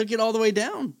fucking took it all the way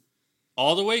down.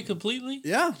 All the way completely?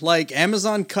 Yeah, like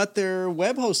Amazon cut their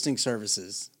web hosting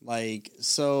services. Like,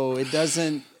 so it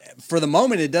doesn't, for the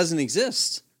moment, it doesn't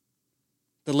exist.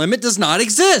 The limit does not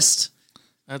exist.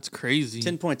 That's crazy.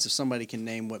 10 points if somebody can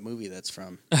name what movie that's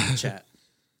from. Chat.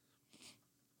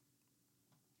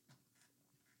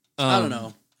 I don't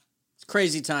know. It's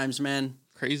crazy times, man.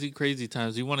 Crazy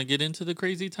times. You want to get into the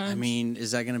crazy times? I mean,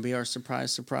 is that going to be our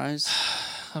surprise?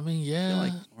 I mean, yeah.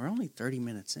 Like we're only 30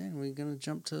 minutes in. We're going to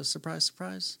jump to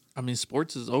surprise. I mean,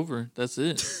 sports is over. That's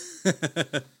it.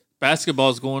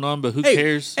 Basketball's going on, but who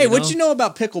cares? Hey, what you know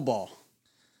about pickleball?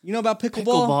 You know about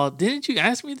pickleball? Didn't you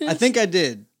ask me this? I think I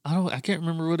did. I can't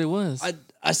remember what it was.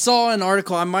 I saw an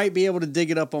article. I might be able to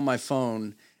dig it up on my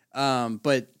phone.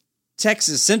 But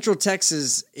Central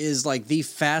Texas is like the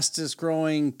fastest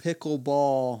growing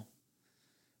pickleball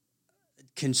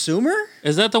consumer.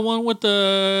 Is that the one with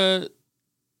the?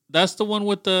 That's the one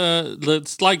with the.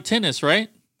 It's like tennis, right?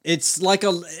 It's like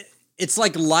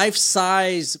life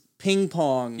size ping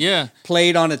pong. Yeah,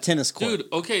 played on a tennis court.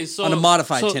 Dude, okay, so on a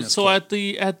modified tennis court.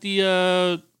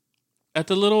 So at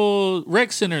the little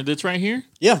rec center that's right here.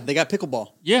 Yeah, they got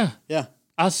pickleball. Yeah. Yeah.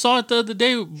 I saw it the other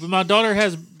day. My daughter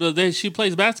she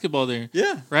plays basketball there.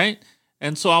 Yeah. Right?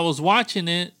 And so I was watching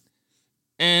it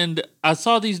and I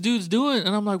saw these dudes doing it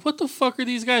and I'm like, what the fuck are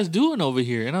these guys doing over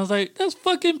here? And I was like, that's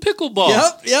fucking pickleball.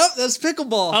 Yep, that's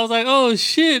pickleball. I was like, oh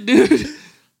shit, dude.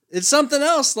 It's something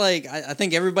else. Like I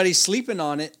think everybody's sleeping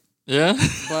on it. Yeah.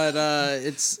 But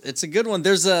it's a good one.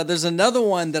 There's another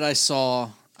one that I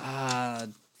saw.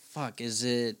 Is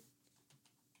it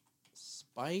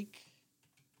Spike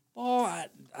Ball?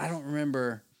 I don't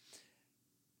remember.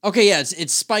 Okay, yeah,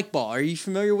 it's Spike Ball. Are you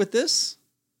familiar with this?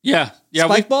 Yeah.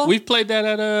 Spike Ball? We've played that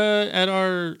at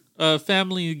our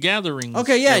family gatherings.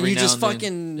 Okay, yeah, and you just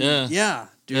fucking dude. Yeah.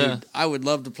 I would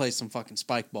love to play some fucking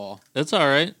Spike Ball. That's all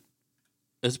right.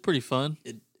 It's pretty fun.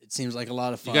 It seems like a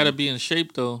lot of fun. You got to be in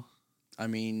shape though. I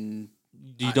mean,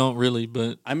 you don't really,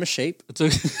 but I'm a shape. It's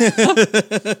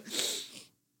okay.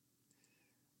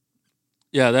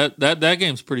 Yeah, that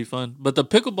game's pretty fun. But the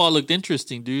pickleball looked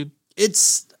interesting, dude.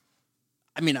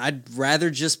 I'd rather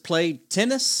just play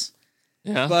tennis.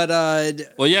 Yeah. But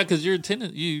well, yeah, because you're a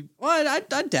tennis. I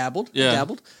dabbled. Yeah. I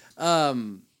dabbled. I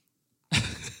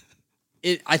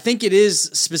think it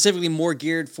is specifically more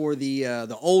geared for the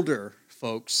older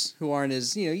folks who aren't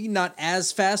as you're not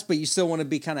as fast, but you still want to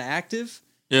be kind of active.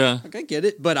 Yeah. Like, I get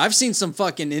it. But I've seen some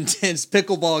fucking intense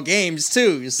pickleball games,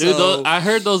 too. So. Dude, I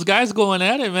heard those guys going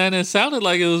at it, man. It sounded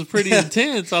like it was pretty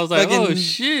intense. I was like, oh,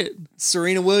 shit.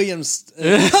 Serena Williams.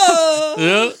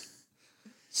 Yeah.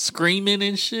 Screaming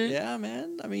and shit. Yeah,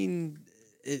 man. I mean,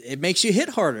 it makes you hit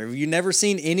harder. Have you never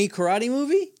seen any karate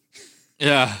movie?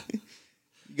 Yeah.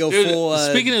 Go dude, full...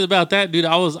 speaking about that, dude,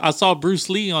 I saw Bruce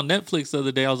Lee on Netflix the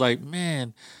other day. I was like,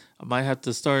 man, I might have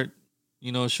to start,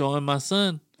 showing my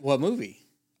son. What movie?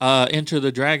 Enter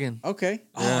the Dragon. Okay.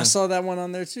 Yeah. Oh, I saw that one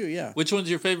on there too. Yeah. Which one's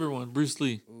your favorite one, Bruce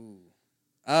Lee? Ooh.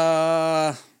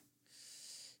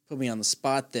 Put me on the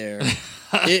spot there.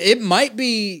 it might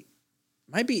be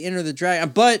Enter the Dragon,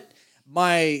 but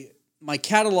my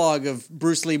catalog of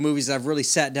Bruce Lee movies I've really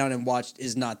sat down and watched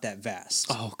is not that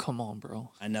vast. Oh, come on, bro.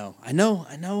 I know.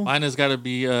 Mine has got to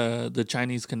be the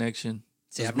Chinese Connection.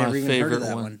 See, I've never even heard of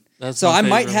that one. That's I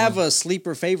might have a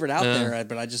sleeper favorite out there,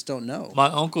 but I just don't know. My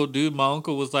uncle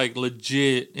was like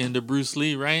legit into Bruce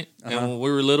Lee, right? Uh-huh. And when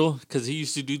we were little, because he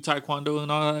used to do taekwondo and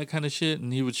all that kind of shit,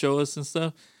 and he would show us and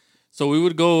stuff. So we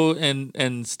would go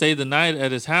and stay the night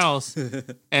at his house,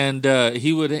 and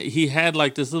he had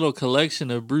like this little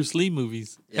collection of Bruce Lee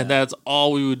movies, and that's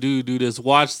all we would do, dude, is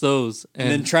watch those and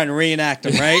then try to reenact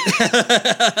them, right?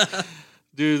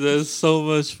 Dude, that's so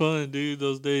much fun, dude.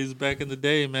 Those days back in the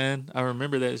day, man. I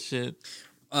remember that shit.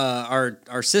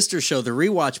 Our sister show, The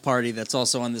Rewatch Party, that's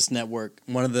also on this network.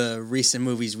 One of the recent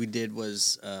movies we did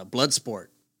was Bloodsport.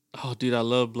 Oh, dude, I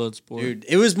love Bloodsport. Dude,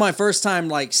 it was my first time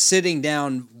like sitting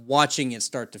down watching it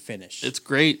start to finish. It's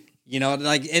great. And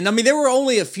I mean, there were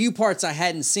only a few parts I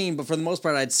hadn't seen, but for the most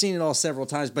part, I'd seen it all several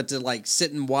times. But to like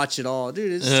sit and watch it all,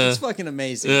 dude, it's fucking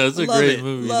amazing. Yeah, it's a great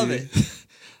movie. Love it.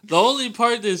 The only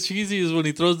part that's cheesy is when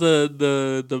he throws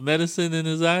the medicine in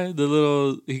his eye.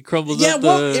 He crumbles up.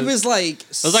 It was like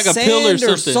a pill or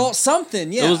something. Salt,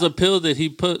 something. Yeah, it was a pill that he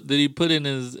put in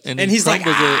his and he's like,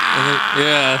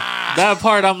 that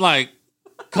part I'm like,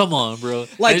 come on, bro.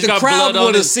 Like the crowd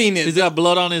would have seen it. He's got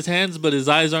blood on his hands, but his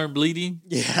eyes aren't bleeding.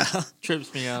 Yeah,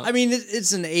 trips me out. I mean,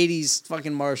 it's an '80s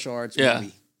fucking martial arts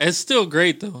movie. It's still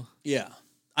great though. Yeah.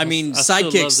 I mean, I still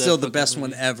Sidekick's love still that the best fucking one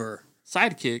movie. ever.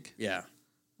 Sidekick. Yeah.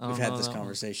 I We've don't had know this that one.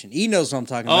 conversation. E knows what I'm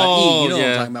talking about. Oh, You know what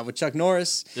yeah. I'm talking about with Chuck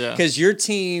Norris. Yeah. Because your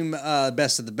team,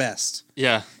 Best of the Best.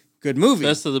 Yeah. Good movie.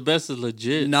 Best of the best is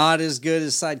legit. Not as good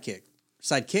as Sidekick.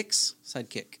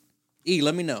 Sidekick. E,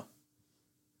 let me know.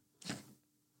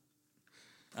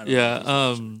 I don't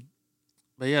know.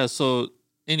 But yeah, so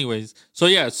anyways.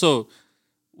 So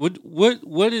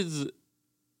what is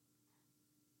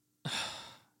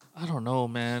I don't know,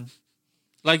 man.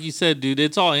 Like you said, dude,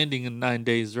 it's all ending in 9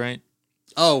 days, right?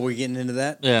 Oh, we're getting into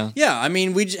that? Yeah. Yeah, I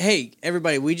mean, hey,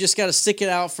 everybody, we just got to stick it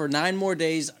out for 9 more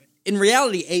days. In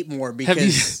reality, 8 more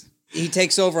because he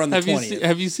takes over on the 20th.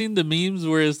 Have you seen the memes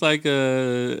where it's like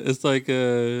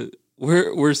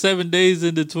we're 7 days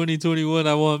into 2021.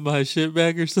 I want my shit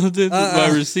back or something, my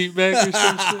receipt back or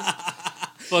something.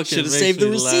 Fucking Should have makes saved the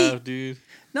me receipt, laugh, dude.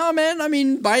 No, man. I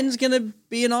mean, Biden's gonna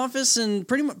be in office in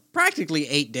practically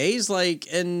 8 days.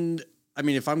 And I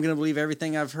mean, if I'm gonna believe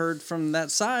everything I've heard from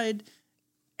that side,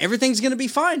 everything's gonna be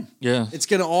fine. Yeah, it's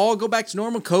gonna all go back to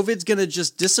normal. COVID's gonna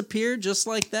just disappear, just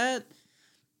like that.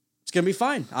 It's gonna be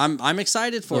fine. I'm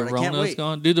excited for it. I can't wait.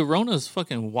 Gone, dude. The Rona's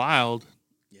fucking wild.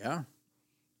 Yeah.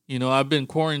 You know, I've been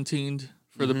quarantined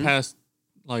for the past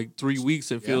like 3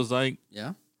 weeks. It feels like.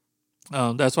 Yeah.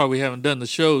 That's why we haven't done the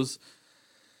shows.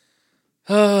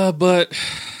 But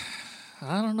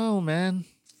I don't know, man.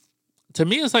 To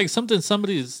me, it's like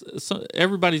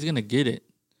everybody's gonna get it,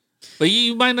 but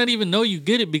you might not even know you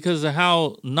get it because of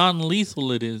how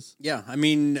non-lethal it is. Yeah, I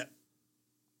mean,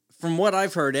 from what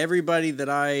I've heard, everybody that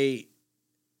I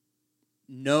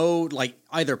know, like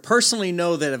either personally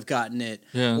know that have gotten it,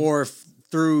 or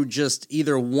through just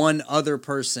either one other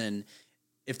person,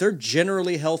 if they're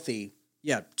generally healthy.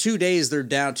 Yeah, 2 days they're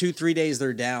down, 2-3 days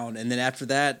they're down, and then after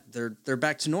that they're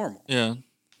back to normal. Yeah,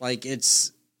 like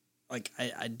it's like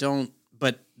I don't.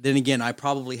 But then again, I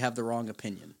probably have the wrong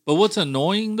opinion. But what's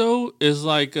annoying though is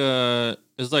like so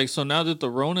now that the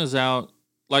Rona's out,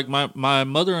 like my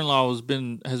mother-in-law has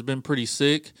been pretty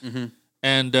sick,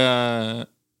 and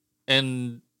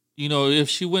you know if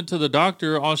she went to the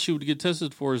doctor, all she would get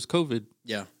tested for is COVID.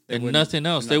 Yeah. And nothing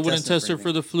else. They wouldn't test her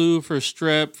for the flu, for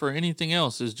strep, for anything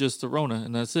else. It's just the Rona,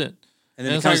 and that's it. And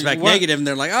then it comes back negative, and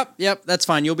they're like, "Oh, yep, that's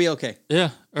fine. You'll be okay."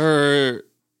 Yeah,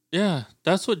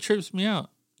 that's what trips me out.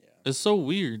 Yeah. It's so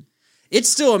weird. It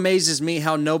still amazes me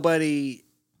how nobody.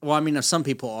 Well, I mean, some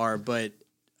people are, but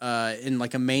in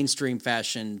like a mainstream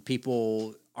fashion,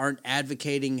 people aren't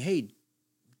advocating. Hey,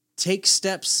 take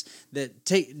steps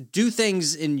do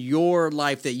things in your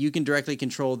life that you can directly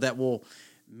control that will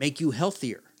make you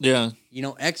healthier. Yeah. You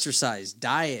know, exercise,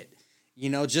 diet, you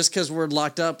know, just because we're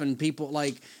locked up and people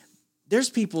like, there's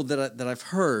people that I've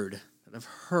heard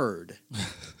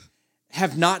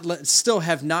have not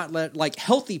let, like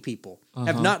healthy people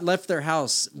have not left their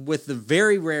house with the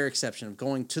very rare exception of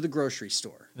going to the grocery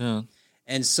store. Yeah.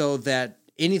 And so that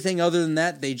anything other than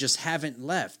that, they just haven't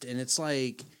left. And it's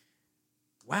like,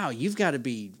 wow, you've got to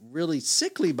be really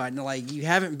sickly by now. Like you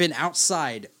haven't been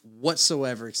outside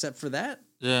whatsoever except for that.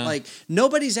 Yeah. Like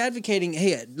nobody's advocating,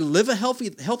 hey, live a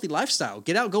healthy lifestyle.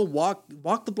 Get out, go walk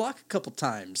the block a couple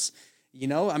times. You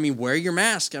know, I mean, wear your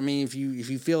mask. I mean, if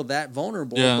you feel that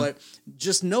vulnerable, but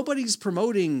just nobody's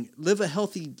promoting live a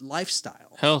healthy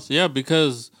lifestyle.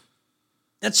 Because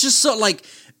that's just so like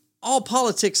all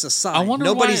politics aside,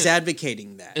 nobody's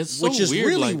advocating that. It's so which is weird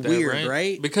really like that, weird,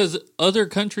 right? Because other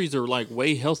countries are like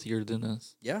way healthier than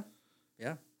us. Yeah.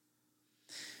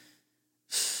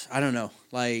 I don't know,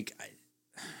 like.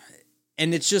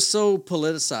 And it's just so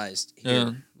politicized here.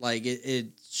 Yeah. Like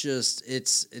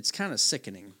it's kind of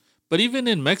sickening. But even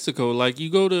in Mexico, like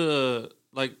you go to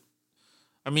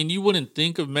I mean, you wouldn't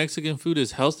think of Mexican food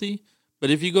as healthy, but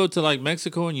if you go to like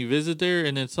Mexico and you visit there,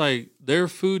 and it's like their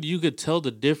food, you could tell the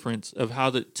difference of how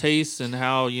it tastes and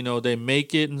how they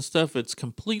make it and stuff. It's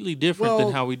completely different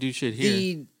than how we do shit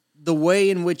here. The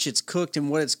way in which it's cooked and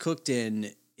what it's cooked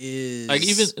in is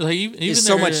even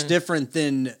so much different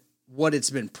than what it's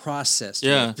been processed.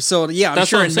 Yeah. With. So I'm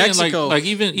sure in Mexico, like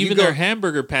even their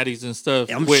hamburger patties and stuff.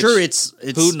 I'm sure it's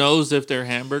who knows if they're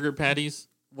hamburger patties.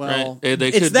 Well, right? They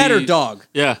it's could that be, or dog.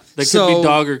 Yeah, they could be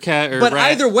dog or cat or but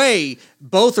rat. Either way,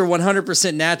 both are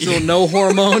 100% natural, no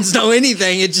hormones, no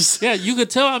anything. It just you could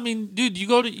tell. I mean, dude, you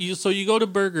go to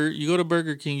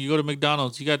Burger King, you go to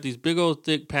McDonald's, you got these big old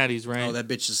thick patties, right? Oh, that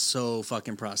bitch is so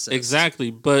fucking processed.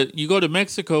 Exactly. But you go to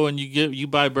Mexico and you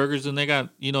buy burgers and they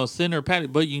got thinner patty,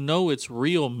 but it's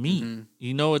real meat. Mm-hmm.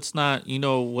 It's not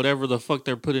whatever the fuck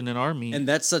they're putting in our meat. And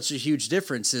that's such a huge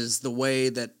difference is the way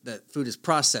that food is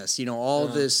processed. All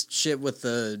this shit with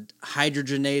the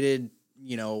hydrogenated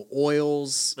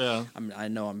oils. Yeah. I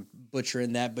know I'm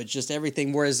butchering that, but just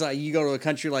everything. Whereas you go to a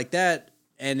country like that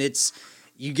and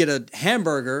you get a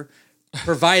hamburger,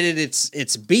 provided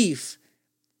it's beef,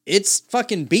 it's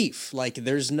fucking beef. Like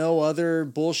there's no other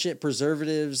bullshit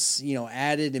preservatives,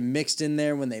 added and mixed in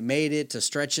there when they made it to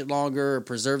stretch it longer or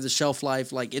preserve the shelf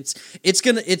life. Like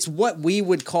it's what we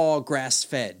would call grass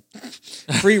fed,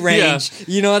 free range. Yeah.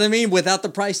 You know what I mean? Without the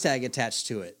price tag attached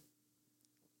to it.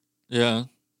 Yeah.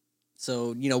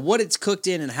 So, what it's cooked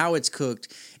in and how it's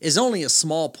cooked is only a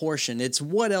small portion. It's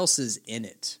what else is in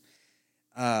it.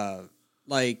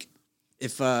 Like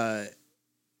if the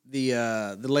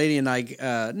lady and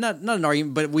I, not an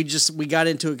argument, but we got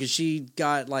into it because she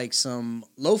got like some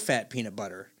low fat peanut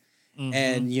butter,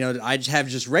 and I have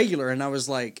just regular, and I was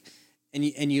like,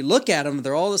 and you look at them,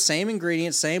 they're all the same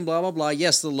ingredients, same blah blah blah.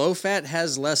 Yes, the low fat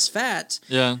has less fat,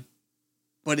 yeah,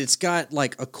 but it's got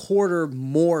like a quarter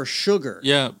more sugar.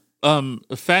 Yeah,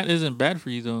 fat isn't bad for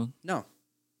you though.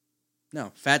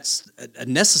 No, fat's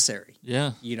necessary.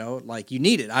 Yeah. Like you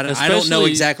need it. I don't know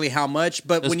exactly how much,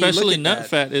 but when you look at especially nut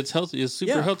fat, it's healthy. It's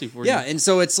super healthy for you. Yeah, and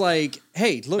so it's like,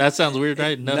 hey, look. That sounds weird,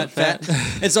 right? Nut fat.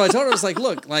 And so I told her, I was like,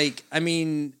 look, like, I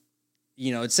mean,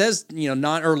 it says,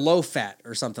 non or low fat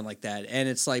or something like that. And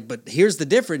it's like, but here's the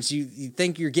difference. You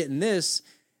think you're getting this,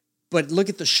 but look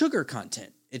at the sugar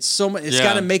content. It's so much. It's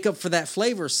got to make up for that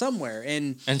flavor somewhere.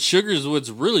 And sugar is what's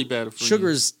really bad for you.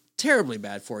 Sugar's terribly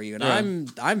bad for you,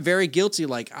 and I'm very guilty.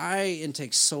 Like I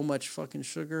intake so much fucking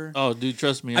sugar. Oh, dude,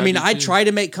 trust me. I mean, I try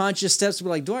to make conscious steps to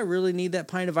be like, do I really need that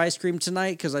pint of ice cream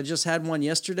tonight? Because I just had one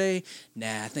yesterday.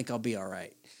 Nah, I think I'll be all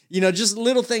right. Just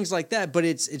little things like that. But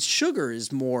it's sugar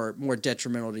is more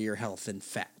detrimental to your health than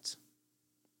fat.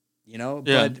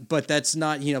 But that's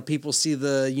not. People see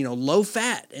the low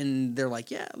fat and they're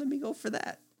like, yeah, let me go for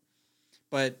that.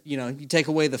 But you take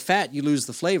away the fat, you lose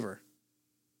the flavor.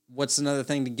 What's another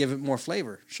thing to give it more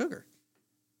flavor? Sugar.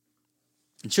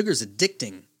 And sugar's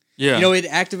addicting. Yeah. It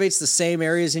activates the same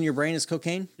areas in your brain as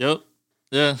cocaine. Yep.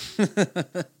 Yeah.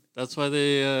 That's why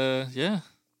they,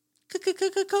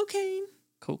 Cocaine.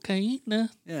 Cocaine.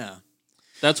 Yeah.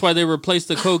 That's why they replaced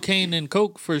the cocaine and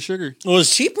Coke for sugar. Well,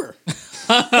 it's cheaper.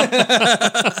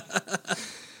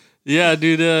 Yeah,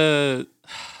 dude.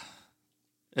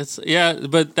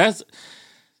 But that's,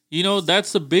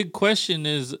 that's the big question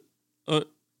is,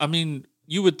 I mean,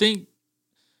 you would think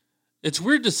it's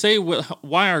weird to say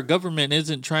why our government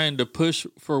isn't trying to push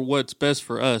for what's best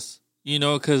for us,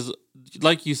 because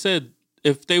like you said,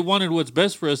 if they wanted what's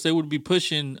best for us, they would be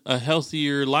pushing a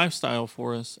healthier lifestyle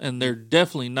for us. And they're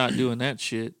definitely not doing that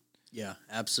shit. Yeah,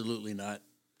 absolutely not.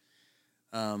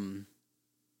 I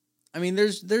mean,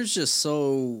 there's just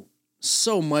so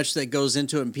much that goes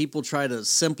into it, and people try to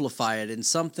simplify it in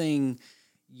something,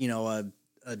 a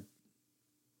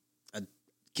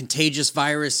contagious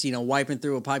virus, wiping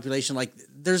through a population. Like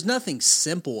there's nothing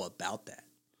simple about that.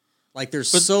 Like there's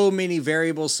so many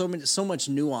variables, so much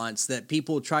nuance that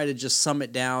people try to just sum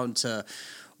it down to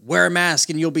wear a mask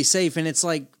and you'll be safe. And it's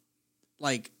like,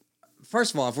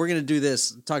 first of all, if we're going to do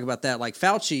this, talk about that, like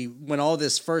Fauci, when all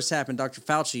this first happened,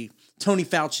 Tony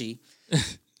Fauci,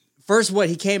 first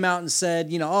he came out and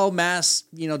said, masks,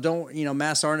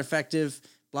 masks aren't effective.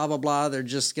 Blah, blah, blah. They're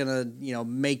just going to,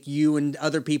 make you and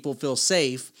other people feel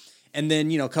safe. And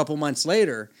then, a couple months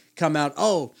later come out,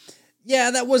 oh,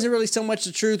 yeah, that wasn't really so much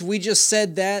the truth. We just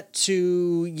said that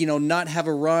to, not have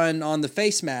a run on the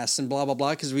face masks and blah, blah,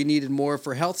 blah, because we needed more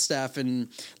for health staff. And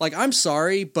like, I'm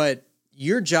sorry, but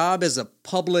your job as a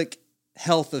public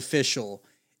health official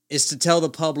is to tell the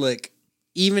public,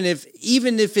 even if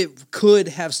it could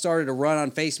have started a run on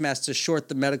face masks to short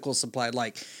the medical supply,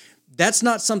 like, that's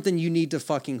not something you need to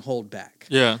fucking hold back.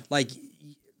 Yeah. Like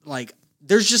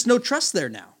there's just no trust there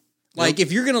now. Like,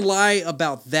 if you're going to lie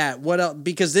about that, what else?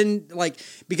 Because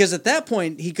at that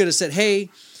point, he could have said, hey,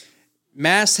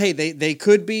 masks, hey, they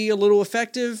could be a little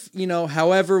effective,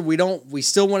 however, we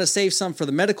still want to save some for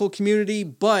the medical community,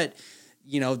 but,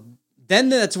 then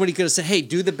that's what he could have said, hey,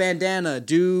 do the bandana,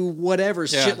 do whatever,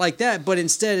 shit like that. But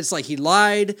instead, it's like he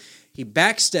lied, he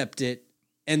backstepped it,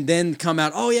 and then come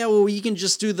out, oh, yeah, well, you can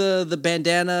just do the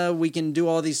bandana. We can do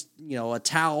all these, a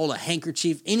towel, a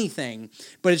handkerchief, anything.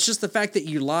 But it's just the fact that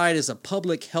you lied as a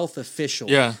public health official.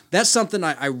 Yeah. That's something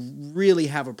I really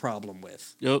have a problem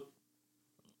with. Yep.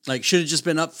 Like, should have just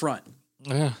been up front.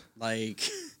 Yeah. Like,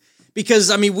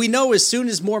 because, I mean, we know as soon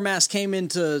as more masks came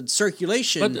into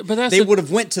circulation, but they would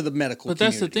have went to the medical community.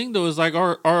 But that's the thing, though, is like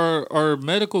our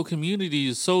medical community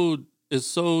is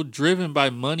so driven by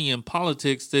money and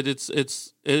politics that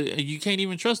you can't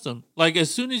even trust them. Like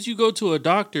as soon as you go to a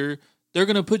doctor, they're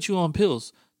going to put you on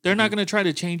pills. They're not going to try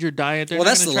to change your diet. They're Well,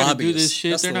 not that's going the to try to do this lobbyists.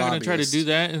 shit. That's They're the not going to try to do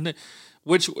lobbyists. that.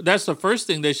 Which that's the first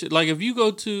thing they should, like, if you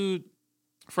go to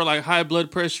for like high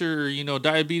blood pressure or, you know,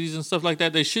 diabetes and stuff like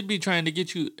that, they should be trying to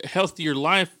get you a healthier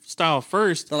lifestyle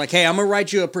first. They're like, hey, I'm gonna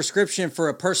write you a prescription for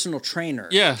a personal trainer.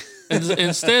 Yeah.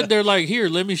 Instead, they're like, here,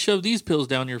 let me shove these pills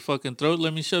down your fucking throat.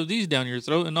 Let me shove these down your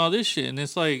throat and all this shit. And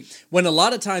it's like, when a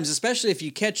lot of times, especially if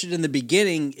you catch it in the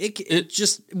beginning, it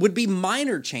just would be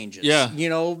minor changes. Yeah. You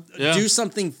know, Yeah. do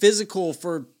something physical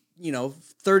for,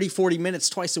 30, 40 minutes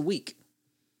twice a week.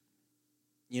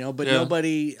 But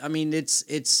nobody, I mean,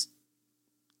 that's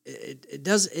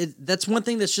one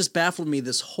thing that's just baffled me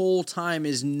this whole time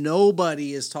is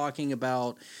nobody is talking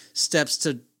about steps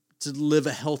to live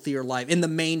a healthier life in the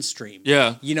mainstream.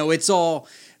 yeah. It's all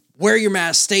wear your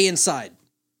mask, stay inside.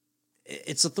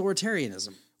 It's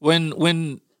authoritarianism.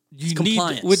 When you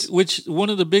need, which one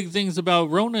of the big things about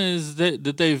Rona is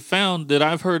that they've found that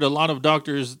I've heard a lot of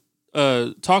doctors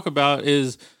talk about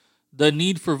is the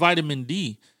need for vitamin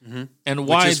D. Mm-hmm. And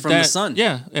why which is from that, the sun.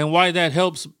 Yeah, and why that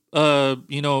helps.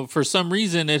 For some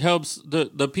reason, it helps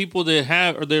the people that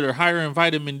are higher in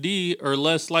vitamin D are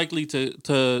less likely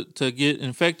to get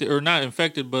infected, or not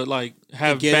infected, but like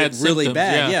have bad symptoms. Really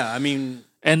bad. Yeah, I mean.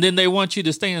 And then they want you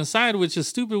to stay inside, which is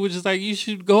stupid. Which is like, you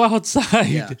should go outside.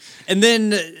 Yeah. And then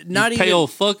not you even pale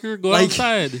fucker, go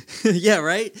outside. Yeah,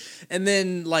 right. And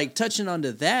then like touching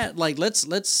onto that, like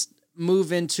let's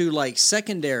move into like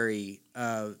secondary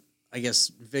I guess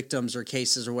victims or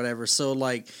cases or whatever. So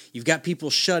like you've got people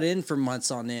shut in for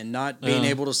months on end, not being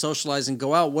able to socialize and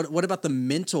go out. What about the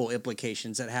mental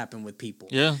implications that happen with people?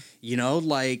 Yeah.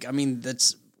 I mean,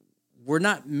 we're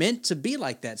not meant to be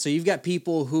like that. So you've got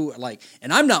people who like,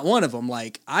 and I'm not one of them.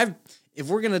 Like if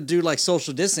we're going to do like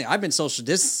social distancing, I've been social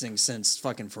distancing since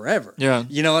fucking forever. Yeah.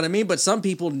 You know what I mean? But some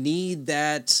people need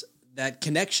that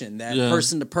connection, that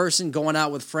person to person, going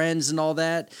out with friends and all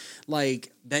that,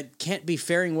 like that can't be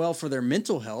faring well for their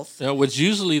mental health. Yeah, which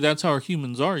usually that's how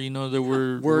humans are. That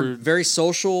we're very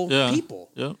social people.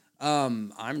 Yeah.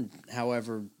 I'm,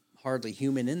 however, hardly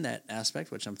human in that aspect,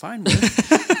 which I'm fine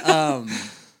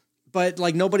with. But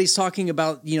like nobody's talking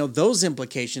about those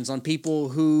implications on people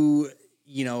who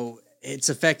it's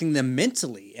affecting them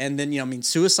mentally, and then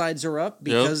suicides are up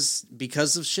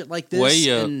because of shit like this.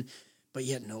 Way up. But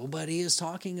yet nobody is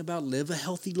talking about live a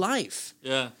healthy life.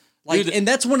 Yeah. Like, and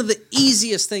that's one of the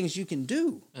easiest things you can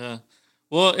do. Yeah.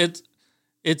 Well, it's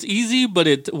easy, but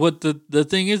the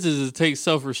thing is it takes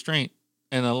self-restraint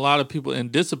and a lot of people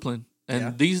and discipline.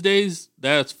 And these days,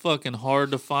 that's fucking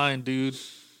hard to find, dude.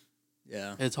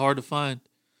 Yeah. It's hard to find.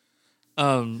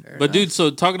 But dude,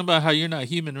 so talking about how you're not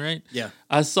human, right? Yeah.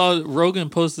 I saw Rogan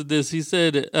posted this. He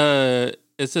said,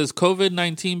 it says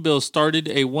COVID-19 bill started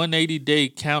a 180-day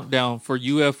countdown for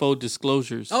UFO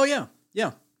disclosures. Oh, yeah.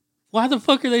 Yeah. Why the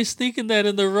fuck are they sneaking that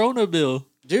in the Rona bill?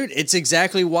 Dude, it's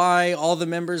exactly why all the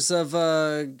members of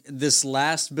this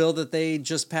last bill that they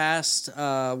just passed,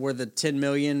 where the $10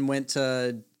 million went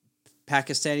to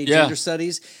Pakistani gender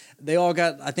studies, they all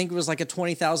got, I think it was like a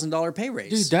 $20,000 pay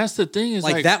raise. Dude, that's the thing. Is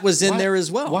like that was in there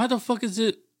as well. Why the fuck is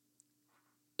it?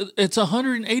 It's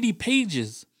 180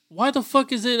 pages. Why the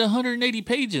fuck is it 180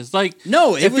 pages? Like,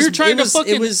 no, it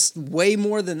was way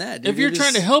more than that. Dude. If you're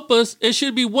trying to help us, it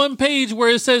should be one page where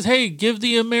it says, "Hey, give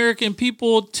the American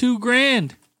people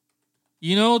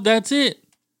 $2,000." That's it.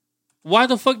 Why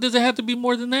the fuck does it have to be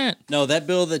more than that? No, that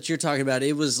bill that you're talking about,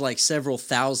 it was like several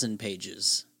thousand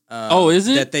pages. Is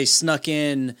it? That they snuck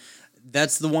in.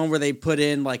 That's the one where they put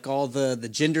in like all the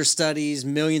gender studies,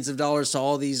 millions of dollars to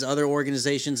all these other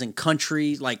organizations and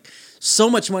countries, like so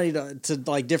much money to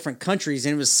like different countries.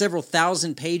 And it was several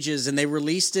thousand pages, and they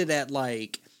released it at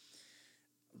like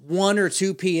 1 or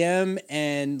 2 p.m.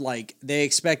 and like they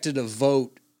expected a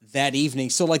vote that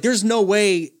evening. So like there's no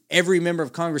way every member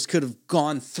of Congress could have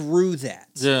gone through that.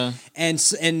 Yeah.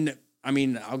 And I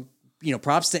mean,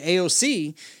 props to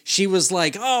AOC. She was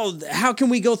like, "Oh, how can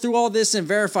we go through all this and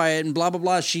verify it?" And blah blah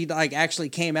blah. She like actually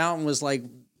came out and was like,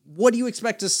 "What do you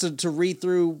expect us to read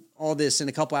through all this in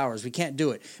a couple hours? We can't do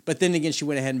it." But then again, she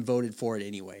went ahead and voted for it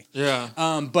anyway. Yeah.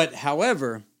 But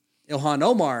however, Ilhan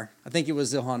Omar, I think it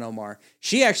was Ilhan Omar,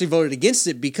 she actually voted against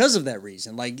it because of that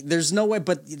reason. Like, there's no way.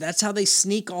 But that's how they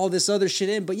sneak all this other shit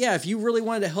in. But yeah, if you really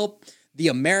wanted to help the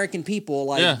American people,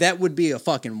 like that would be a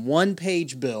fucking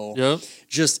 1-page bill. Yep.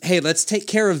 Just, hey, let's take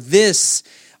care of this.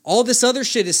 All this other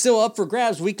shit is still up for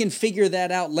grabs. We can figure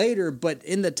that out later. But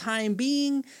in the time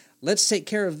being, let's take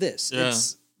care of this. Yeah.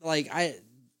 It's like,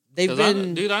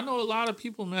 dude, I know a lot of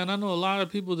people, man. I know a lot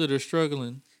of people that are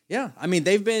struggling. Yeah, I mean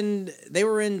they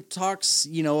were in talks,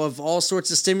 of all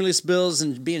sorts of stimulus bills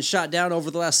and being shot down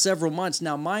over the last several months.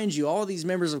 Now, mind you, all these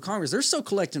members of Congress, they're still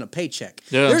collecting a paycheck.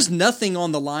 Yeah. There's nothing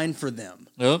on the line for them.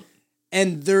 Yep.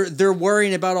 And they're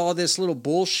worrying about all this little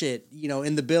bullshit,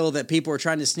 in the bill that people are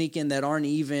trying to sneak in that aren't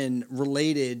even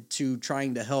related to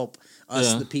trying to help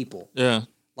us, the people. Yeah.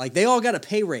 Like they all got a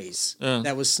pay raise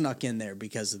that was snuck in there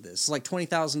because of this. It's like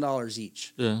 $20,000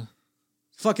 each. Yeah.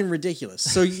 Fucking ridiculous.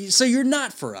 So you're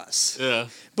not for us. Yeah.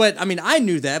 But I mean, I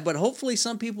knew that, but hopefully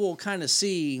some people will kind of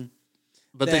see.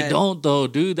 But they don't though,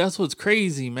 dude. That's what's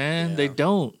crazy, man. Yeah. They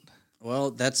don't. Well,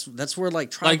 that's where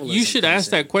like tribalism. Like you should ask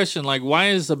that question. Like, why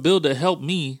is a bill to help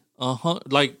me?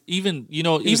 Like even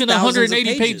even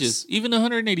 180 pages. Even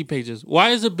 180 pages. Why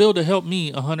is a bill to help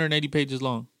me 180 pages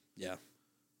long? Yeah.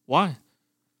 Why?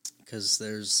 Because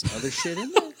there's other shit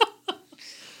in there.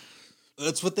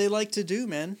 That's what they like to do,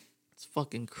 man. It's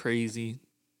fucking crazy.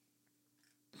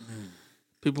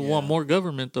 People want more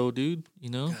government, though, dude.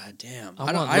 God damn.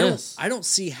 I don't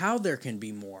see how there can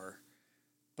be more.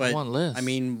 But I want less. I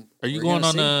mean, are you going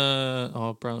on a?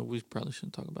 Oh, we probably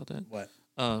shouldn't talk about that. What?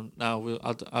 No,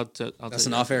 I'll That's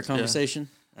an off-air conversation.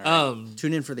 Yeah. Right.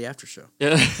 Tune in for the after show.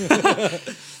 Yeah.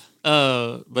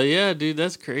 But yeah, dude,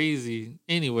 that's crazy.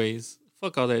 Anyways,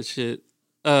 fuck all that shit.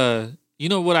 You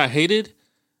know what I hated?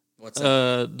 What's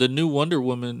that? The new Wonder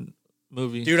Woman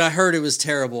movie. Dude, I heard it was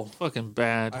terrible. Fucking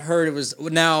bad. I heard it was...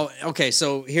 Now, okay,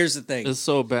 so here's the thing. It's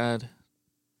so bad.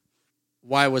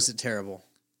 Why was it terrible?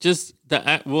 Just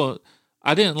I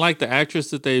didn't like the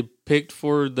actress that they picked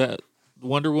for that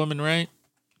Wonder Woman, right?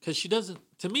 Because she doesn't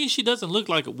look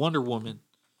like a Wonder Woman.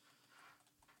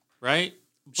 Right?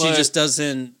 She just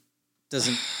doesn't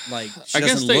like, she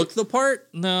doesn't look the part?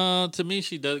 No, to me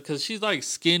she does, because she's like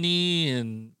skinny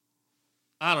and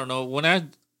I don't know.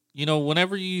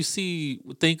 Whenever you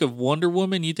think of Wonder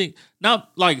Woman, you think not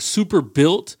like super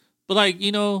built, but like,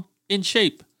 in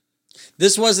shape.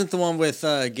 This wasn't the one with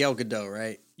Gal Gadot,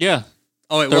 right? Yeah.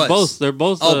 Oh, They're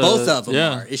both. Oh, both of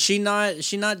them are. Is she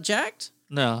not jacked?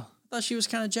 No. I thought she was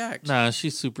kind of jacked. Nah,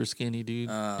 she's super skinny, dude.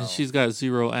 Oh. And she's got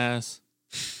zero ass.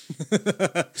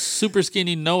 Super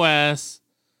skinny, no ass.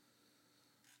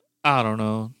 I don't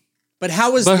know. But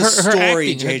how was the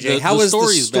story, JJ? How was the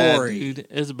story? Bad, dude.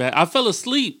 It's bad. I fell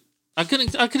asleep. I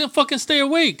couldn't fucking stay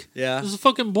awake. Yeah. This is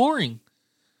fucking boring.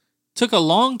 Took a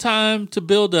long time to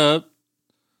build up.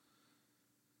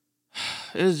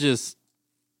 It's just,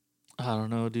 I don't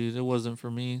know, dude. It wasn't for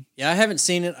me. Yeah, I haven't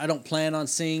seen it. I don't plan on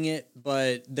seeing it,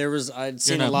 but I'd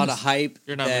seen a lot of hype.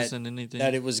 You're not missing anything.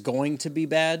 That it was going to be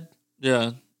bad.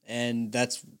 Yeah. And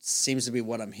that seems to be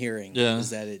what I'm hearing. Yeah. Is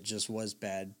that it just was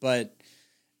bad. But,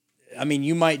 I mean,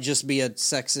 you might just be a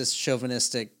sexist,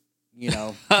 chauvinistic, kind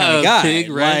of guy. Pig,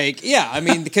 right? Like, yeah, I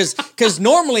mean, because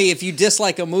normally if you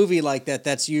dislike a movie like that,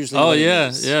 that's usually what it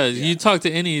is. Yeah. You talk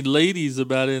to any ladies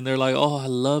about it and they're like, oh, I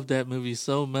love that movie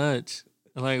so much.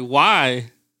 I'm like,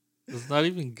 why? It's not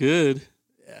even good.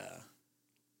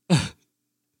 Yeah.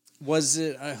 Was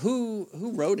it who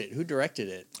wrote it? Who directed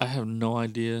it? I have no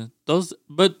idea.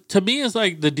 But to me, it's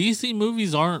like the DC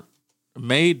movies aren't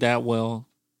made that well.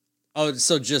 Oh,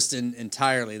 so just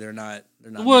entirely they're not.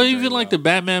 Well, even like the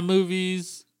Batman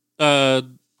movies,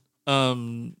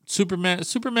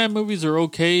 Superman movies are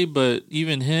okay, but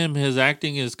even his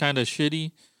acting is kind of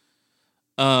shitty.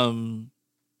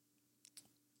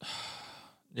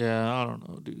 Yeah, I don't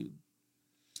know, dude.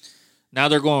 Now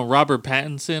they're going Robert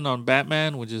Pattinson on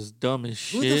Batman, which is dumb as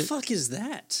shit. Who the fuck is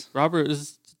that? Robert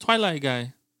is the Twilight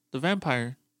guy, the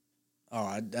vampire.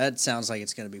 Oh, that sounds like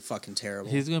it's going to be fucking terrible.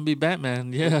 He's going to be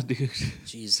Batman. Yeah, dude.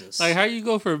 Jesus. Like, how you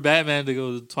go for Batman to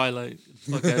go to Twilight?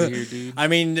 Fuck out of here, dude. I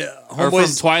mean, or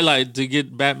from Twilight to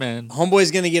get Batman.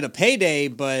 Homeboy's going to get a payday,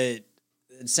 but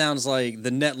it sounds like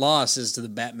the net loss is to the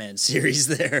Batman series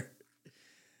there.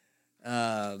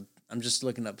 I'm just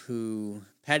looking up who...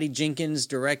 Patty Jenkins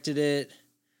directed it.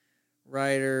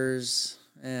 Writers.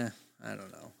 I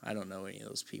don't know. I don't know any of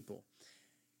those people.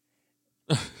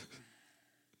 I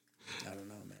don't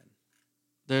know,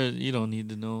 man. You don't need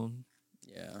to know them.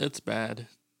 Yeah. It's bad.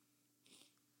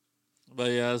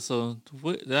 But yeah, so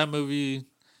that movie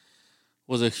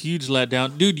was a huge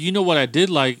letdown. Dude, you know what I did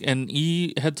like, and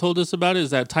E had told us about it, is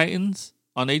that Titans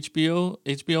on HBO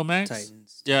Max? Titans.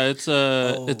 Yeah, it's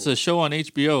a show on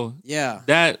HBO. Yeah.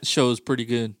 That show is pretty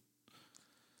good.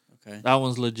 Okay. That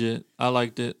one's legit. I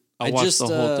liked it. I watched the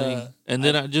whole thing. And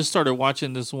then I just started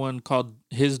watching this one called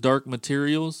His Dark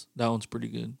Materials. That one's pretty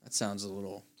good. That sounds a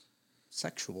little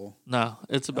sexual. No,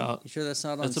 it's about... You sure that's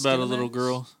not on It's about a little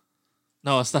girl.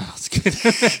 No, it's not on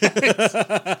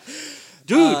Skinamax.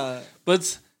 Dude,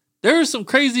 but there is some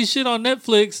crazy shit on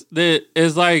Netflix that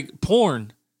is like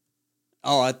porn.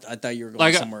 Oh, I thought you were going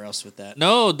Like, somewhere else with that.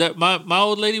 No, that my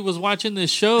old lady was watching this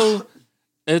show.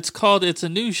 It's a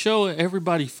new show and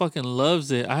everybody fucking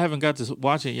loves it. I haven't got to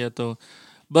watch it yet though.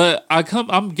 But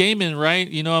I'm gaming, right?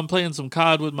 You know, I'm playing some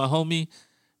COD with my homie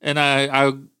and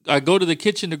I go to the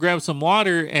kitchen to grab some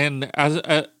water and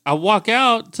I walk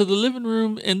out to the living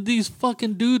room and these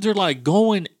fucking dudes are like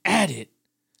going at it.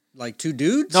 Like two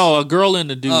dudes? No, a girl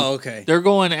and a dude. Oh, okay. They're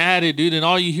going at it, dude, and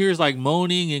all you hear is like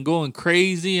moaning and going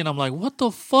crazy and I'm like, "What the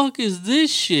fuck is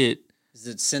this shit?" Is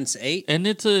it Sense 8? And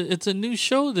it's a new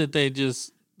show that they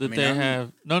just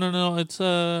have. No. It's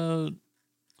I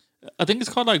think it's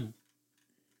called like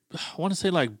I want to say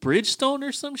like Bridgestone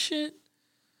or some shit.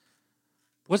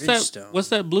 What's Bridgestone. that? What's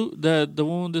that blue the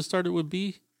one that started with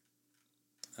B?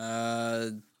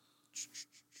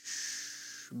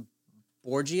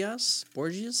 Borgias?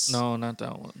 No, not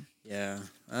that one. Yeah.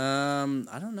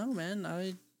 I don't know, man.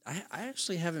 I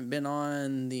actually haven't been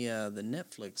on the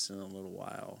Netflix in a little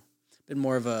while. Been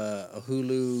more of a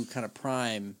Hulu kind of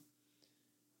Prime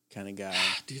kind of guy.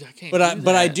 Dude, I can't.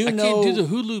 But I do I know. can't do the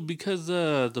Hulu because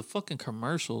the fucking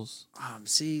commercials.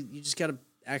 See, you just got to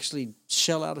actually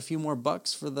shell out a few more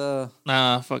bucks for the.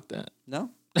 Nah, fuck that. No.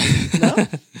 No.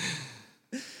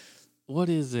 What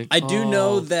is it I called? do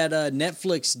know that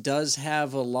Netflix does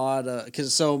have a lot of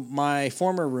so my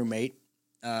former roommate,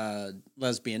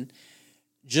 lesbian,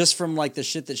 just from like the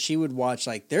shit that she would watch,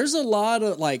 like there's a lot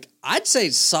of like I'd say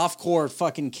softcore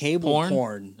fucking cable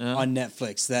porn on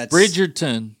Netflix. That's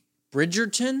Bridgerton.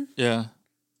 Bridgerton? Yeah.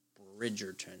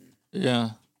 Bridgerton.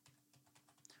 Yeah.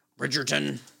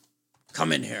 Bridgerton,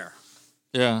 come in here.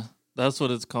 Yeah, that's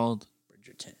what it's called.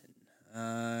 Bridgerton.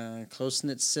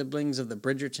 Close-knit siblings of the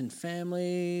Bridgerton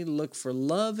family look for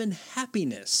love and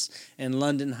happiness in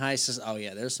London high society. Oh,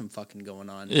 yeah, there's some fucking going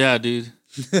on. Yeah, dude.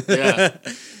 Yeah.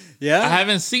 Yeah? I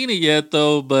haven't seen it yet,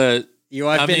 though, but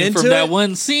I've been into from that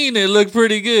one scene, it looked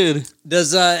pretty good.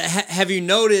 Does have you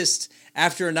noticed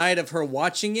after a night of her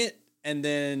watching it, and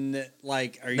then,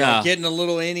 like, are you getting a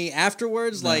little any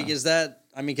afterwards? Like, is that...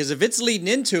 I mean, because if it's leading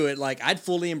into it, like, I'd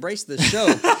fully embrace this show.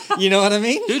 You know what I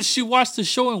mean? Dude, she watched the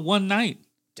show in one night.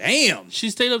 Damn. She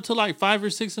stayed up till like 5 or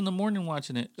 6 in the morning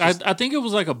watching it. I think it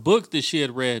was like a book that she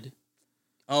had read.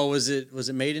 Oh, was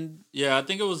it made in? Yeah, I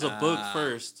think it was a book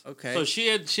first. Okay. So she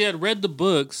had read the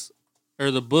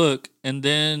book, and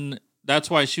then that's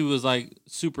why she was like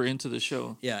super into the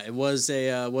show. Yeah, it was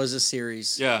a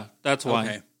series. Yeah, that's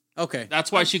why. Okay.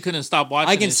 That's why she couldn't stop watching.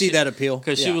 I can see that appeal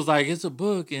because she was like, "It's a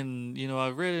book," and I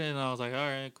read it, and I was like, "All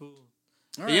right, cool."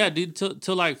 All right. Yeah, dude,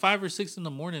 till like 5 or 6 in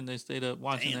the morning, they stayed up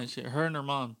watching that shit. Her and her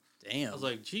mom. Damn. I was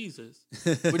like, Jesus,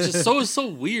 which is so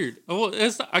weird. Well,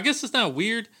 I guess it's not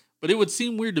weird, but it would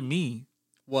seem weird to me.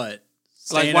 What?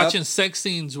 Like watching sex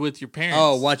scenes with your parents.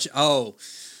 Oh,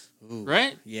 Ooh,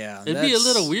 right? Yeah, it'd be a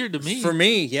little weird to me. For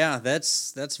me, yeah,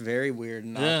 that's very weird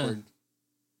and awkward.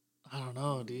 I don't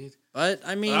know, dude. But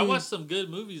I mean, I watched some good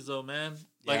movies though, man.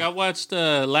 Like I watched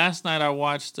last night. I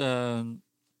watched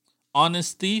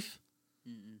Honest Thief.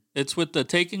 It's with the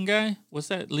Taken guy. What's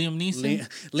that? Liam Neeson.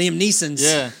 Liam Neeson's.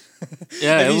 Yeah,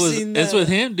 yeah. It's with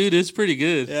him, dude. It's pretty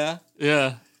good. Yeah,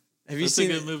 yeah. Have you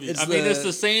seen a good movie? I mean, it's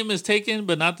the same as Taken,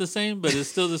 but not the same. But it's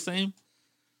still the same.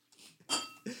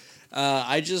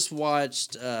 I just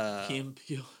watched Kim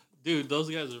Peele. Dude, those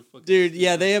guys are fucking. Dude,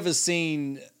 yeah, they have a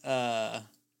scene.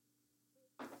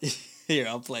 Here,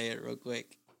 I'll play it real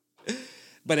quick.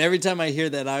 But every time I hear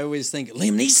that, I always think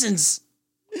Liam Neeson's.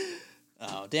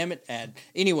 Oh, damn it, ad.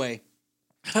 Anyway,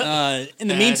 in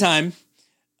the meantime,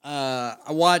 I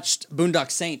watched Boondock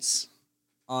Saints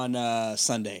on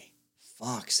Sunday.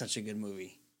 Fuck, such a good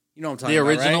movie. You know what I'm talking about, the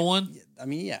original right? one? I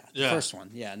mean, the first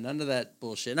one. Yeah, none of that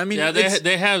bullshit. I mean, yeah,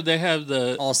 they have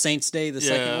the All Saints Day, the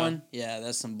second one. Yeah,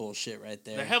 that's some bullshit right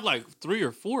there. They have like 3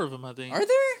 or 4 of them, I think. Are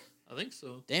there? I think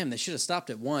so. Damn, they should have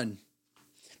stopped at 1.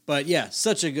 But yeah,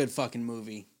 such a good fucking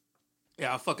movie.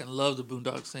 Yeah, I fucking love the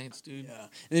Boondock Saints, dude. Yeah. And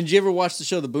then did you ever watch the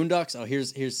show The Boondocks? Oh,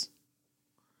 here's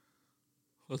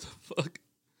what the fuck?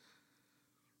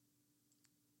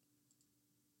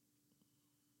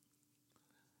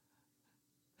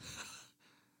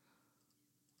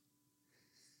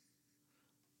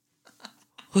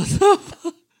 What the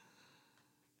fuck?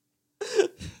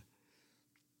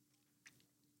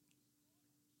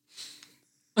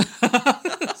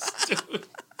 Stupid.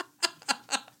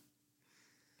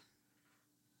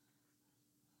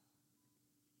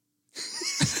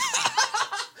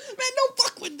 Man, don't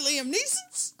fuck with Liam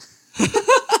Neeson's.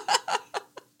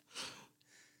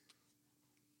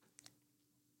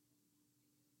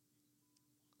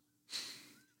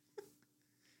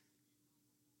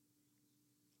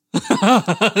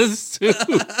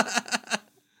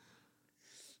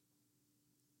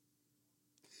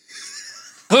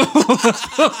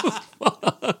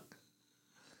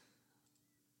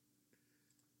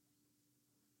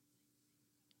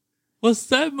 What's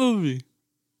that movie?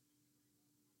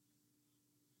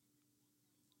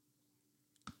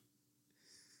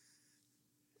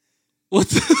 What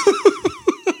the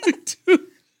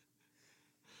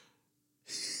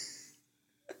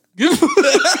dude. He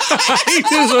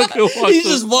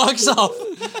just walks off.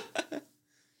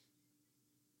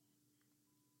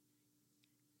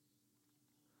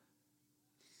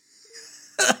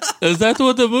 Is that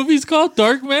what the movie's called?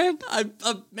 Dark Man?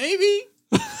 Maybe.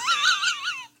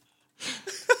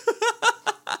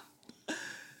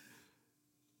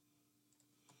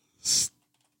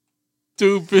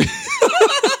 Stupid.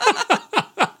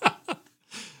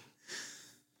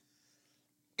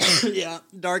 Yeah,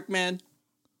 Dark Man.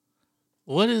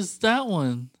 What is that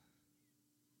one?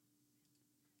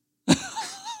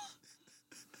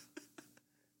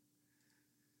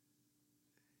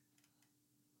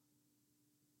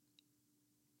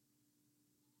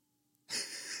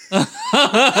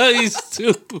 He's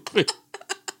stupid.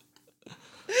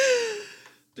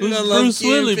 Dude, Who's Bruce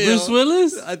Willis? Bruce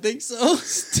Willis? I think so.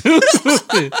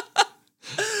 Stupid.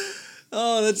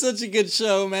 Oh, that's such a good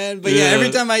show, man. But yeah,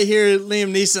 every time I hear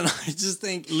Liam Neeson, I just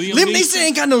think Liam Neeson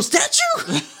ain't got no statue.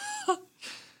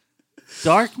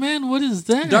 Dark Man? What is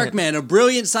that? Dark Man, a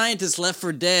brilliant scientist left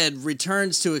for dead,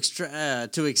 returns to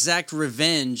exact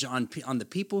revenge on the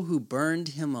people who burned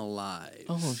him alive.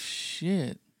 Oh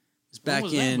shit! It's back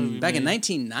in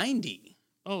 1990.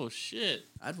 Oh shit!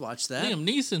 I'd watch that. Liam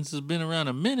Neeson's has been around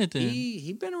a minute. Then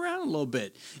he been around a little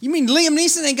bit. You mean Liam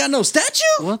Neeson ain't got no statue?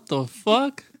 What the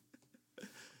fuck?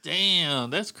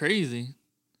 Damn, that's crazy.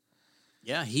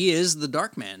 Yeah, he is the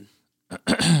Dark Man.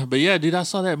 But yeah, dude, I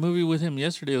saw that movie with him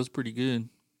yesterday. It was pretty good.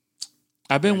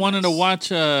 I've been wanting to watch.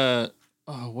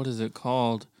 What is it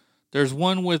called? There's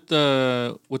one with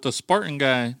the Spartan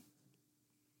guy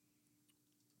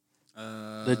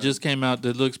that just came out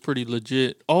that looks pretty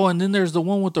legit. Oh, and then there's the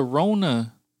one with the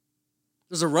Rona.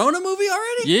 There's a Rona movie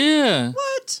already? Yeah.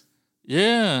 What?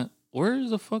 Yeah. Where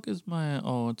the fuck is my?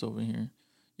 Oh, it's over here.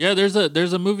 Yeah, there's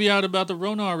a movie out about the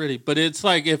Rona already, but it's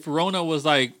like if Rona was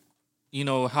like, you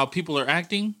know how people are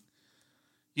acting.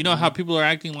 You know how people are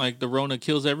acting like the Rona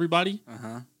kills everybody?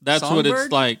 That's Songbird? What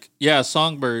it's like. Yeah,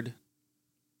 Songbird.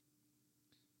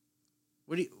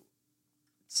 What do you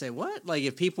say? What? Like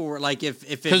if people were like if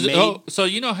it made... so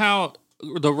you know how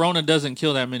the Rona doesn't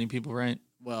kill that many people, right?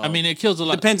 Well, I mean it kills a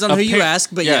lot. Depends on who you ask,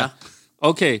 but yeah.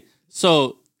 Okay,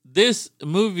 so this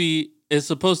movie is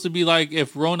supposed to be like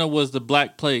if Rona was the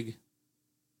Black Plague,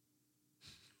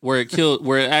 where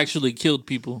it actually killed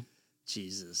people.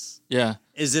 Jesus. Yeah.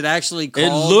 Is it actually called...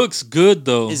 It looks good,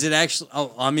 though. Is it actually...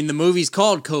 Oh, I mean, the movie's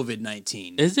called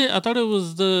COVID-19. Is it? I thought it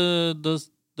was I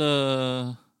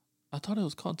thought it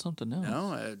was called something else.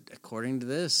 No, according to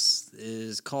this, it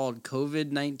is called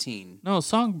COVID-19. No,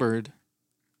 Songbird.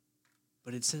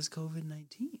 But it says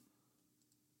COVID-19.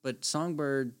 But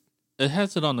Songbird... It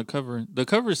has it on the cover. The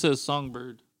cover says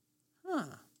Songbird. Huh.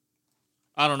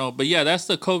 I don't know. But yeah, that's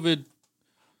the COVID...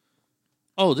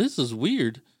 Oh, this is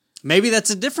weird. Maybe that's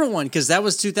a different one, because that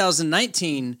was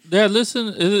 2019. Yeah,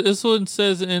 listen, this one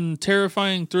says in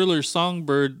terrifying thriller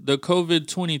Songbird, the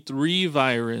COVID-23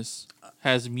 virus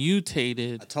has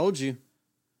mutated. I told you.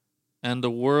 And the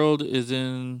world is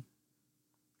in...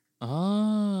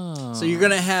 Oh. So you're going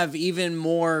to have even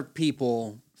more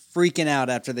people freaking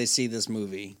out after they see this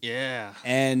movie. Yeah.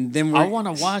 And then I want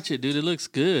to watch it, dude. It looks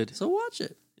good. So watch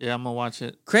it. Yeah, I'm going to watch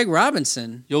it. Craig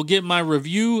Robinson. You'll get my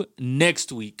review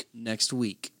next week. Next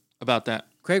week. About that.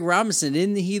 Craig Robinson,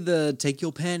 isn't he the take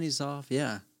your panties off?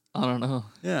 Yeah. I don't know.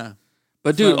 Yeah.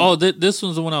 But dude, this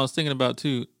one's the one I was thinking about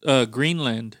too.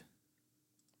 Greenland.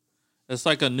 It's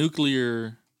like a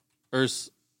nuclear Earth.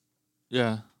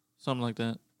 Yeah, something like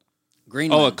that.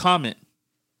 Greenland. Oh, a comet.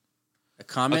 A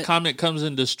comet? A comet comes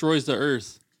and destroys the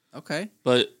Earth. Okay.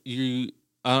 But you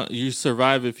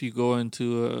survive if you go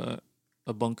into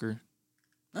a bunker.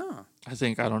 Oh. I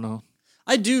think. I don't know.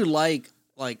 I do like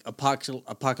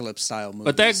apocalypse style movies.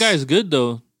 But that guy's good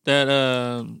though. That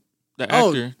the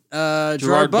actor.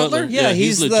 Gerard Butler? Yeah,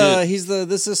 he's legit. he's the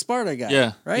This Is Sparta guy.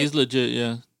 Yeah. Right? He's legit,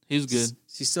 yeah. He's good.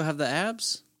 Does he still have the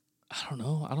abs? I don't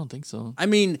know. I don't think so. I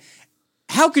mean,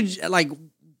 how could you, like,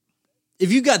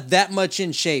 if you got that much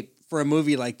in shape for a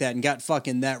movie like that and got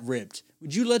fucking that ripped,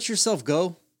 would you let yourself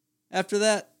go after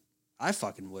that? I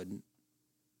fucking wouldn't.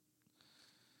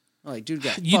 Like, dude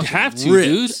got You'd have to, ripped.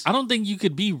 dude. I don't think you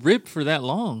could be ripped for that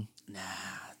long. Nah,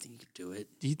 I think you could do it.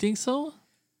 Do you think so?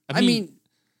 I mean,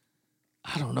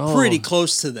 I don't know. Pretty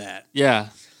close to that. Yeah.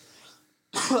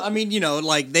 I mean,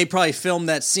 like they probably filmed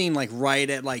that scene like right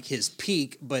at like his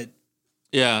peak, but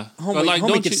yeah, homie, but like,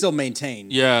 homie can still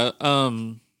maintain. Yeah,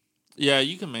 yeah,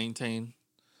 you can maintain,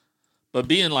 but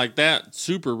being like that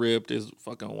super ripped is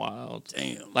fucking wild.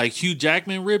 Damn, like Hugh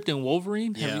Jackman ripped in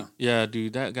Wolverine. Yeah, yeah,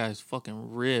 dude, that guy's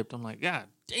fucking ripped. I'm like, God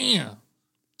damn.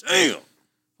 If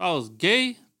I was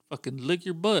gay, fucking lick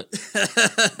your butt.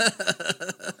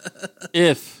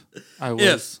 If I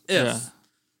was, yeah.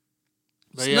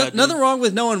 But yeah, nothing wrong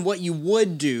with knowing what you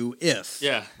would do if.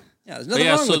 Yeah. Yeah, there's nothing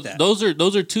wrong with that.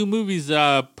 Those are two movies that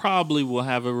I probably will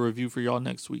have a review for y'all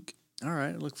next week. All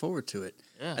right, I look forward to it.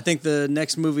 Yeah. I think the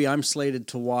next movie I'm slated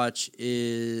to watch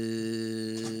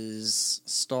is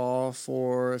stall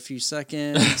for a few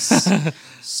seconds.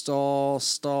 stall.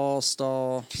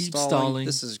 Keep stalling.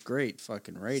 This is great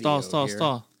fucking radio. Stall.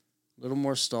 A little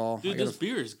more stall. Dude, this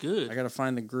beer is good. I gotta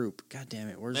find the group. God damn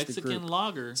it, where's the group? Mexican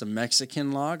lager. It's a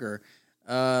Mexican lager.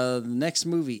 The next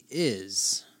movie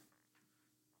is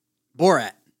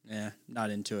Borat. Yeah,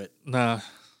 not into it. Nah.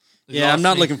 Yeah, I'm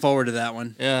not looking forward to that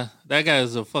one. Yeah, that guy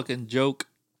is a fucking joke.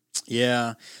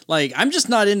 Yeah, like I'm just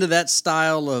not into that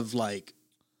style of like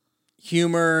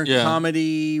humor,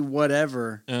 comedy,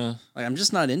 whatever. Yeah, like I'm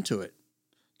just not into it.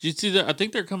 Did you see that? I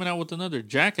think they're coming out with another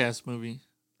Jackass movie.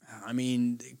 I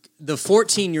mean, the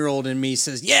 14-year-old in me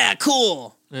says, "Yeah,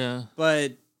 cool." Yeah,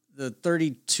 but the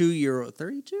 32-year-old,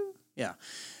 32, yeah,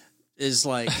 is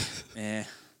like, eh.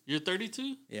 You're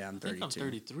 32? Yeah, I'm 32. I'm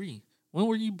 33. When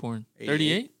were you born?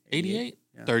 38? 88?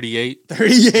 Yeah. 38.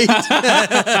 38.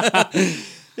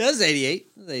 That's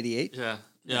 88. That's 88. Yeah.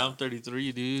 Yeah, I'm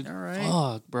 33, dude. All right.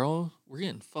 Fuck, bro. We're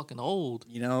getting fucking old.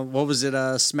 You know, what was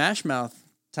it? Smash Mouth.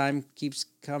 Time keeps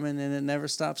coming and it never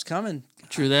stops coming.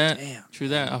 True that. Damn. True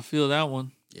that. I feel that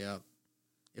one. Yeah.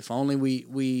 If only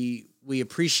we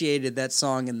appreciated that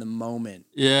song in the moment.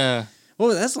 Yeah. Well,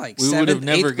 that's like we would have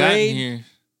never gotten here.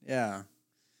 Yeah.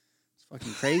 It's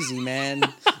fucking crazy, man.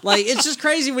 Like, it's just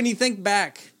crazy when you think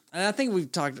back. And I think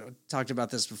we've talked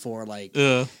about this before. Like,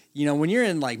 you know, when you're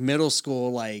in like middle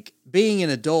school, like being an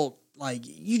adult, like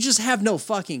you just have no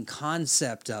fucking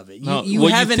concept of it. You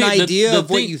have an idea of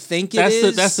what you think it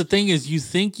is. That's the thing is you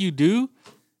think you do,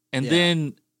 and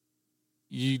then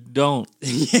you don't.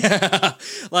 Yeah.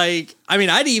 Like, I mean,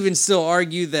 I'd even still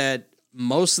argue that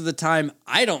most of the time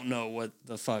I don't know what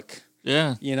the fuck.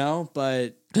 Yeah. You know,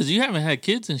 but because you haven't had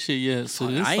kids and shit yet, so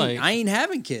I ain't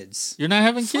having kids. You're not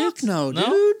having kids? No,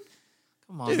 dude.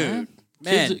 Come on,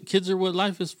 man. Kids are what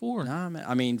life is for. Nah, man.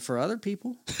 I mean, for other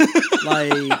people,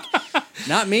 like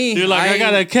not me. You're like, I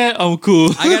got a cat. I'm cool.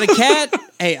 I got a cat.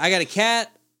 Hey, I got a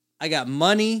cat. I got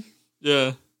money.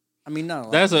 Yeah. I mean, not a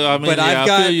lot. That's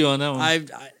I feel you on that one.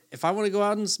 If I want to go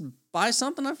out and buy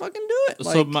something, I fucking do it.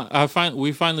 So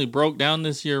we finally broke down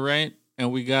this year, right?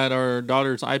 And we got our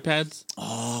daughter's iPads.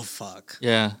 Oh, fuck.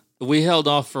 Yeah. We held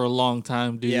off for a long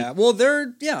time, dude. Yeah. Well,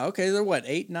 they're what,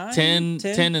 8, 9?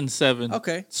 10 and 7.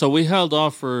 Okay. So we held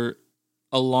off for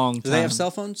a long time. Do they have cell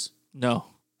phones? No.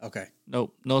 Okay.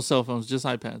 Nope. No cell phones, just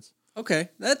iPads. Okay.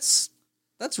 That's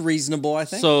reasonable, I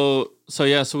think. So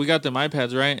we got them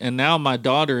iPads, right? And now my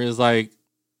daughter is like,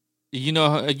 you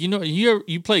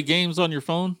you play games on your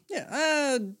phone?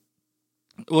 Yeah.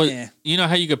 Well, you know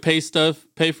how you could pay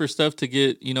for stuff to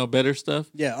get, better stuff?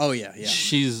 Yeah. Oh, yeah.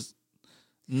 She's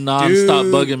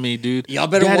nonstop bugging me, dude. Y'all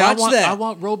better watch that. I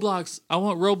want Roblox. I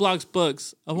want Roblox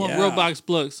bucks. I want Roblox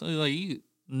bucks. I was like,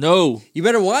 no. You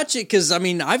better watch it because, I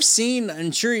mean, I've seen,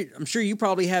 I'm sure you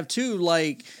probably have too,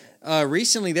 like,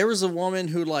 recently there was a woman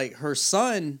who, like, her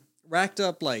son racked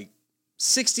up, like,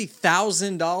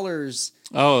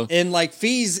 $60,000 in, like,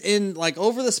 fees in, like,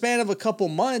 over the span of a couple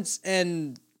months,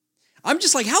 and I'm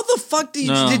just like, how the fuck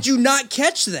did you not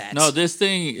catch that? No, this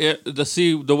thing,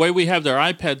 the way we have their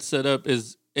iPad set up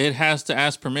is it has to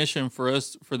ask permission for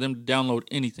them to download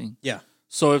anything. Yeah.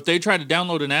 So if they try to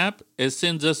download an app, it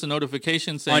sends us a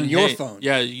notification saying on your phone.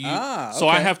 Yeah. So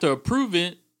I have to approve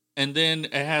it, and then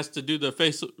it has to do the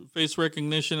face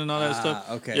recognition and all that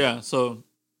stuff. Okay. Yeah. So,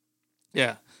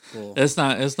 yeah. Cool. It's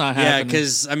not happening. Yeah,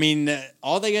 because I mean,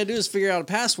 all they gotta do is figure out a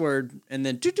password, and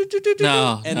then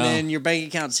then your bank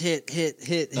account's hit.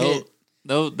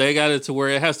 No, they got it to where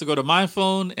it has to go to my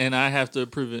phone, and I have to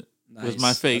approve it with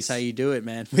my face. That's how you do it,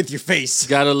 man, with your face.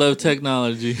 Gotta love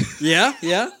technology.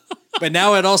 Yeah. But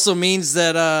now it also means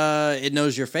that it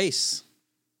knows your face.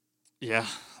 Yeah,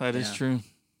 that is true.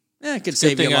 Yeah, it could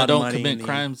save you a lot of money. Don't commit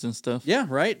crimes and stuff. Yeah,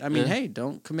 right. I mean, hey,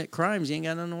 don't commit crimes. You ain't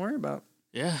got nothing to worry about.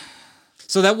 Yeah.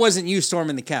 So that wasn't you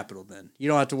storming the Capitol, then. You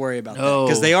don't have to worry about that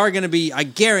because they are going to be. I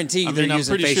guarantee you, they're using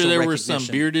facial recognition. I'm pretty sure there were some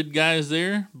bearded guys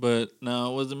there, but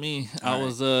no, it wasn't me. I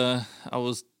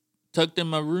was tucked in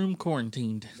my room,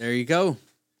 quarantined. There you go.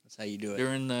 That's how you do it.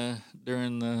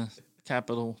 during the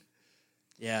Capitol.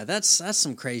 Yeah, that's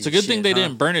some crazy. It's a good thing they huh?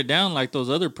 didn't burn it down like those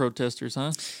other protesters,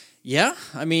 huh? Yeah,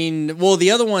 I mean, well,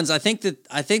 the other ones, I think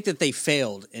that they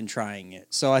failed in trying it.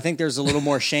 So I think there's a little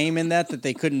more shame in that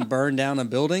they couldn't burn down a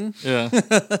building. Yeah.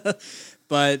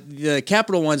 But the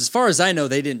Capitol ones, as far as I know,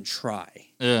 they didn't try.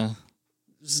 Yeah.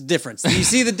 There's a difference. Do you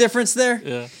see the difference there?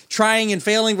 Yeah. Trying and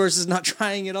failing versus not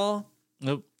trying at all.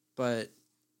 Nope. But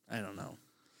I don't know.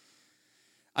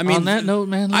 I mean, on that note,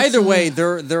 man. Either way,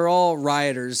 they're all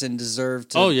rioters and deserve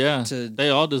to. Oh yeah, to they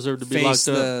all deserve to be locked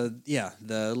up.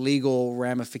 The legal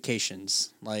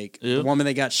ramifications. Like the woman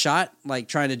that got shot, like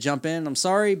trying to jump in. I'm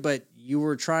sorry, but you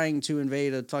were trying to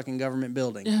invade a fucking government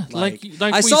building. Yeah, like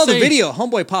I saw the video.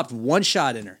 Homeboy popped one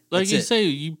shot in her. Like you say,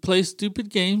 you play stupid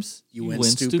games, you win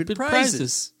stupid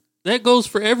prizes. That goes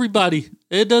for everybody.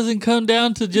 It doesn't come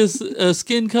down to just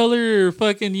skin color or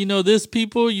fucking, this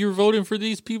people, you're voting for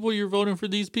these people, you're voting for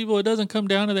these people. It doesn't come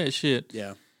down to that shit.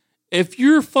 Yeah. If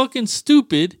you're fucking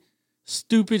stupid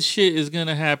shit is going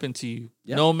to happen to you.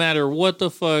 Yep. No matter what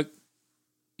the fuck,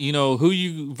 who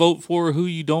you vote for, who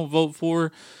you don't vote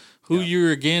for, who you're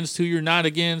against, who you're not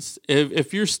against.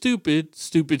 If you're stupid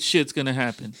shit's going to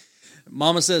happen.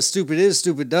 Mama says stupid is,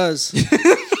 stupid does.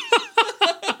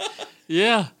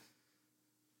 Yeah.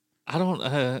 I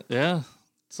don't, yeah.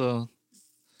 So,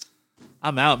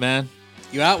 I'm out, man.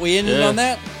 You out? We ended on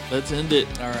that? Let's end it.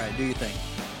 All right, do your thing.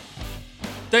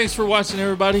 Thanks for watching,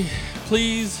 everybody.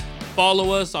 Please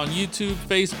follow us on YouTube,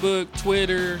 Facebook,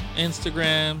 Twitter,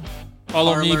 Instagram.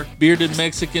 Follow Parler. me, Bearded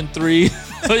Mexican 3.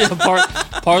 Oh, yeah,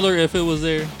 Parler if it was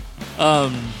there.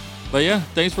 But yeah,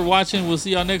 thanks for watching. We'll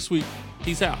see y'all next week.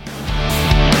 Peace out.